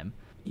entire time.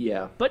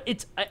 Yeah. But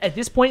it's at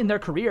this point in their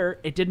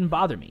career, it didn't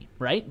bother me,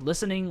 right?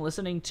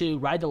 Listening to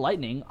Ride the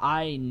Lightning,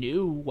 I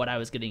knew what I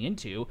was getting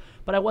into,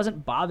 but I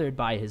wasn't bothered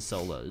by his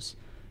solos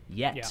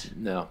yet. Yeah.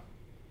 No.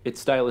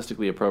 It's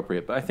stylistically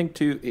appropriate. But I think,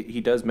 too, he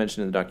does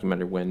mention in the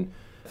documentary when,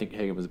 I think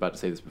Hagen was about to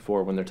say this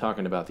before, when they're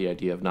talking about the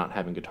idea of not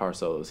having guitar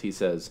solos, he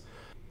says,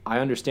 I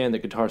understand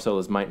that guitar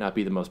solos might not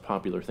be the most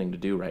popular thing to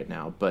do right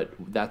now, but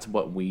that's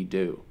what we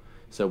do.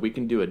 So we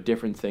can do a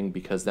different thing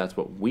because that's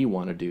what we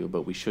want to do,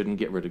 but we shouldn't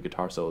get rid of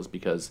guitar solos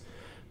because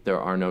there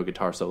are no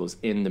guitar solos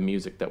in the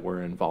music that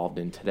we're involved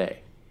in today.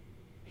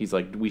 He's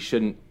like, you're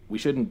saying we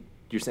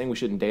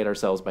shouldn't date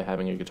ourselves by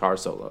having a guitar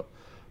solo,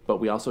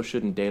 but we also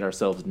shouldn't date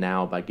ourselves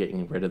now by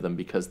getting rid of them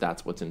because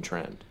that's what's in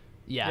trend.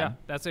 Yeah.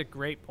 That's a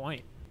great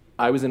point.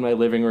 I was in my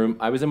living room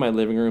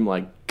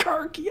like,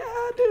 Kirk,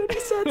 yeah, dude, he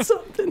said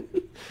something.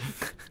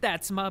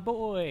 That's my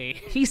boy.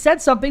 He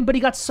said something, but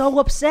he got so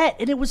upset,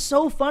 and it was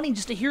so funny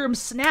just to hear him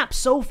snap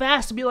so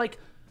fast and be like,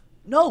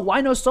 no,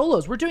 why no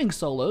solos? We're doing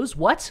solos.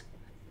 What?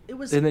 It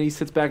was. And then he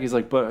sits back, he's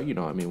like, but,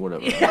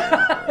 whatever.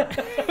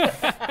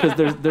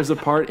 Because there's a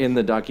part in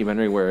the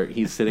documentary where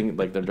he's sitting,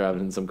 like, they're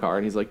driving in some car,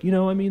 and he's like,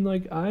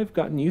 I've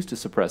gotten used to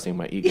suppressing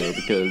my ego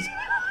because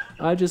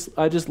I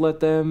just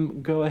let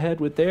them go ahead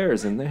with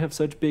theirs, and they have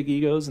such big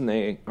egos, and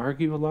they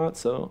argue a lot,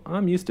 so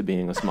I'm used to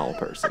being a small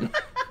person.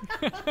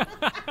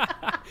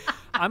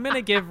 I'm going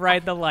to give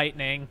Ride the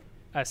Lightning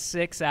a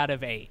 6 out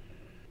of 8.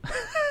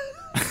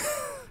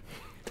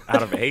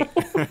 Out of 8?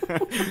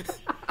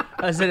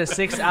 Is it a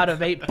 6 out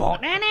of 8? Is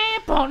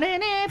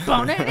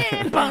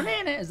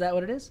that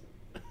what it is?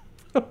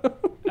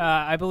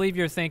 I believe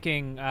you're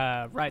thinking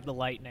Ride the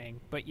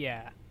Lightning, but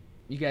yeah.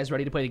 You guys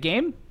ready to play the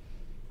game?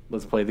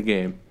 Let's play the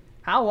game.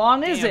 How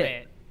long is Damn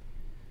it?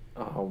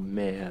 Oh,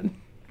 man.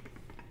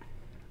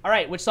 All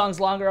right, which song's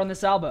longer on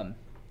this album?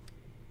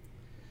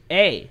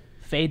 A,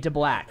 Fade to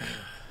Black.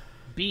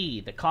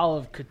 B, The Call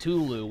of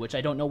Cthulhu, which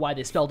I don't know why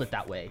they spelled it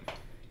that way.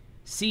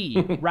 C,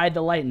 Ride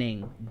the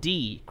Lightning.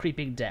 D,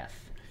 Creeping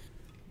Death.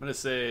 I'm going to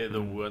say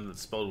the one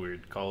that's spelled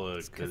weird, Call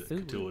of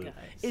Cthulhu.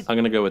 guys. I'm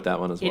going to go with that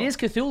one as well. It is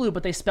Cthulhu,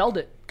 but they spelled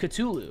it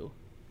Cthulhu.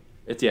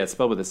 It's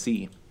spelled with a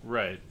C.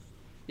 Right.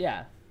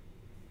 Yeah.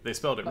 They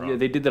spelled it wrong. Yeah,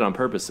 they did that on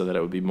purpose so that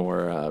it would be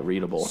more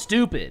readable.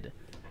 Stupid.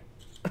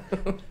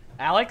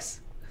 Alex?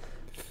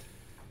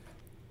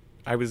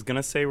 I was going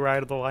to say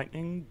Ride of the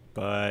Lightning,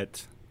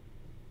 but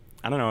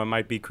I don't know. It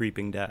might be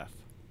Creeping Death.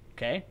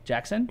 Okay.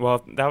 Jackson?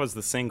 Well, that was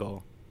the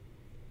single.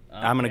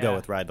 I'm going to go yeah.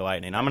 with Ride the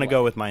Lightning. I'm going to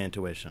go with my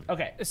intuition.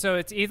 Okay. So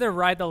it's either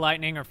Ride the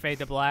Lightning or Fade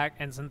to Black,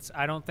 and since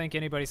I don't think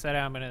anybody said it,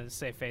 I'm going to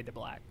say Fade to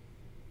Black.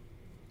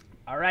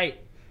 All right.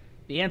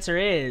 The answer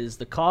is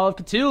The Call of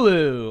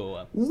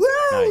Cthulhu.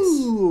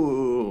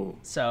 Woo!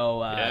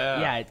 So,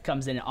 Yeah. it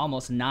comes in at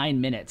almost 9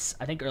 minutes.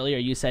 I think earlier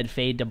you said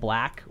Fade to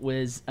Black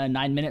was a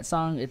 9-minute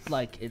song. It's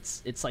like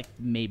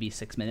maybe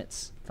 6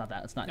 minutes. It's not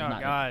that. It's not. Oh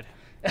not, God.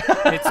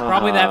 It's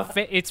probably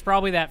it's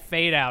probably that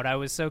fade out. I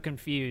was so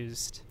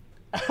confused.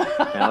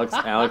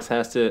 Alex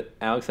has to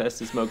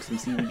smoke some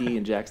CBD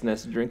and Jackson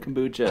has to drink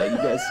kombucha. You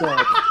guys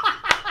suck.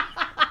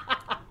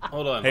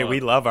 Hold on. Hey, we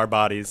love our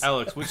bodies.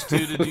 Alex, which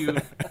two did you...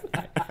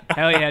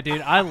 Hell yeah,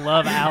 dude. I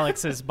love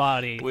Alex's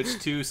body. Which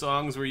two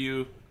songs were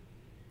you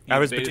I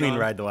was debated between on?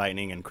 Ride the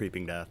Lightning and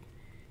Creeping Death.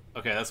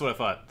 Okay, that's what I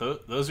thought.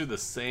 Those are the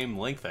same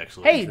length,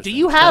 actually. Hey, do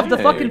you have the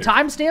Hey. fucking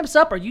timestamps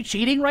up? Are you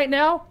cheating right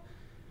now?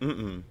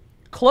 Mm-mm.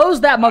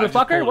 Close that, I just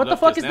motherfucker. pulled What it the up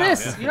fuck is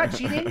just this? now, yeah. You're not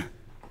cheating?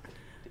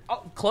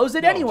 Oh, close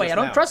it No, anyway. just I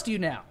don't now. trust you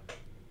now.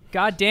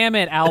 God damn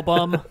it,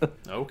 album.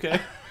 Okay.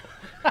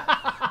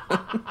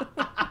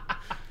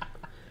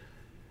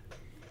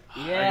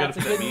 Yeah, I it's got a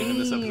a good meme in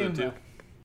this episode, meme. too.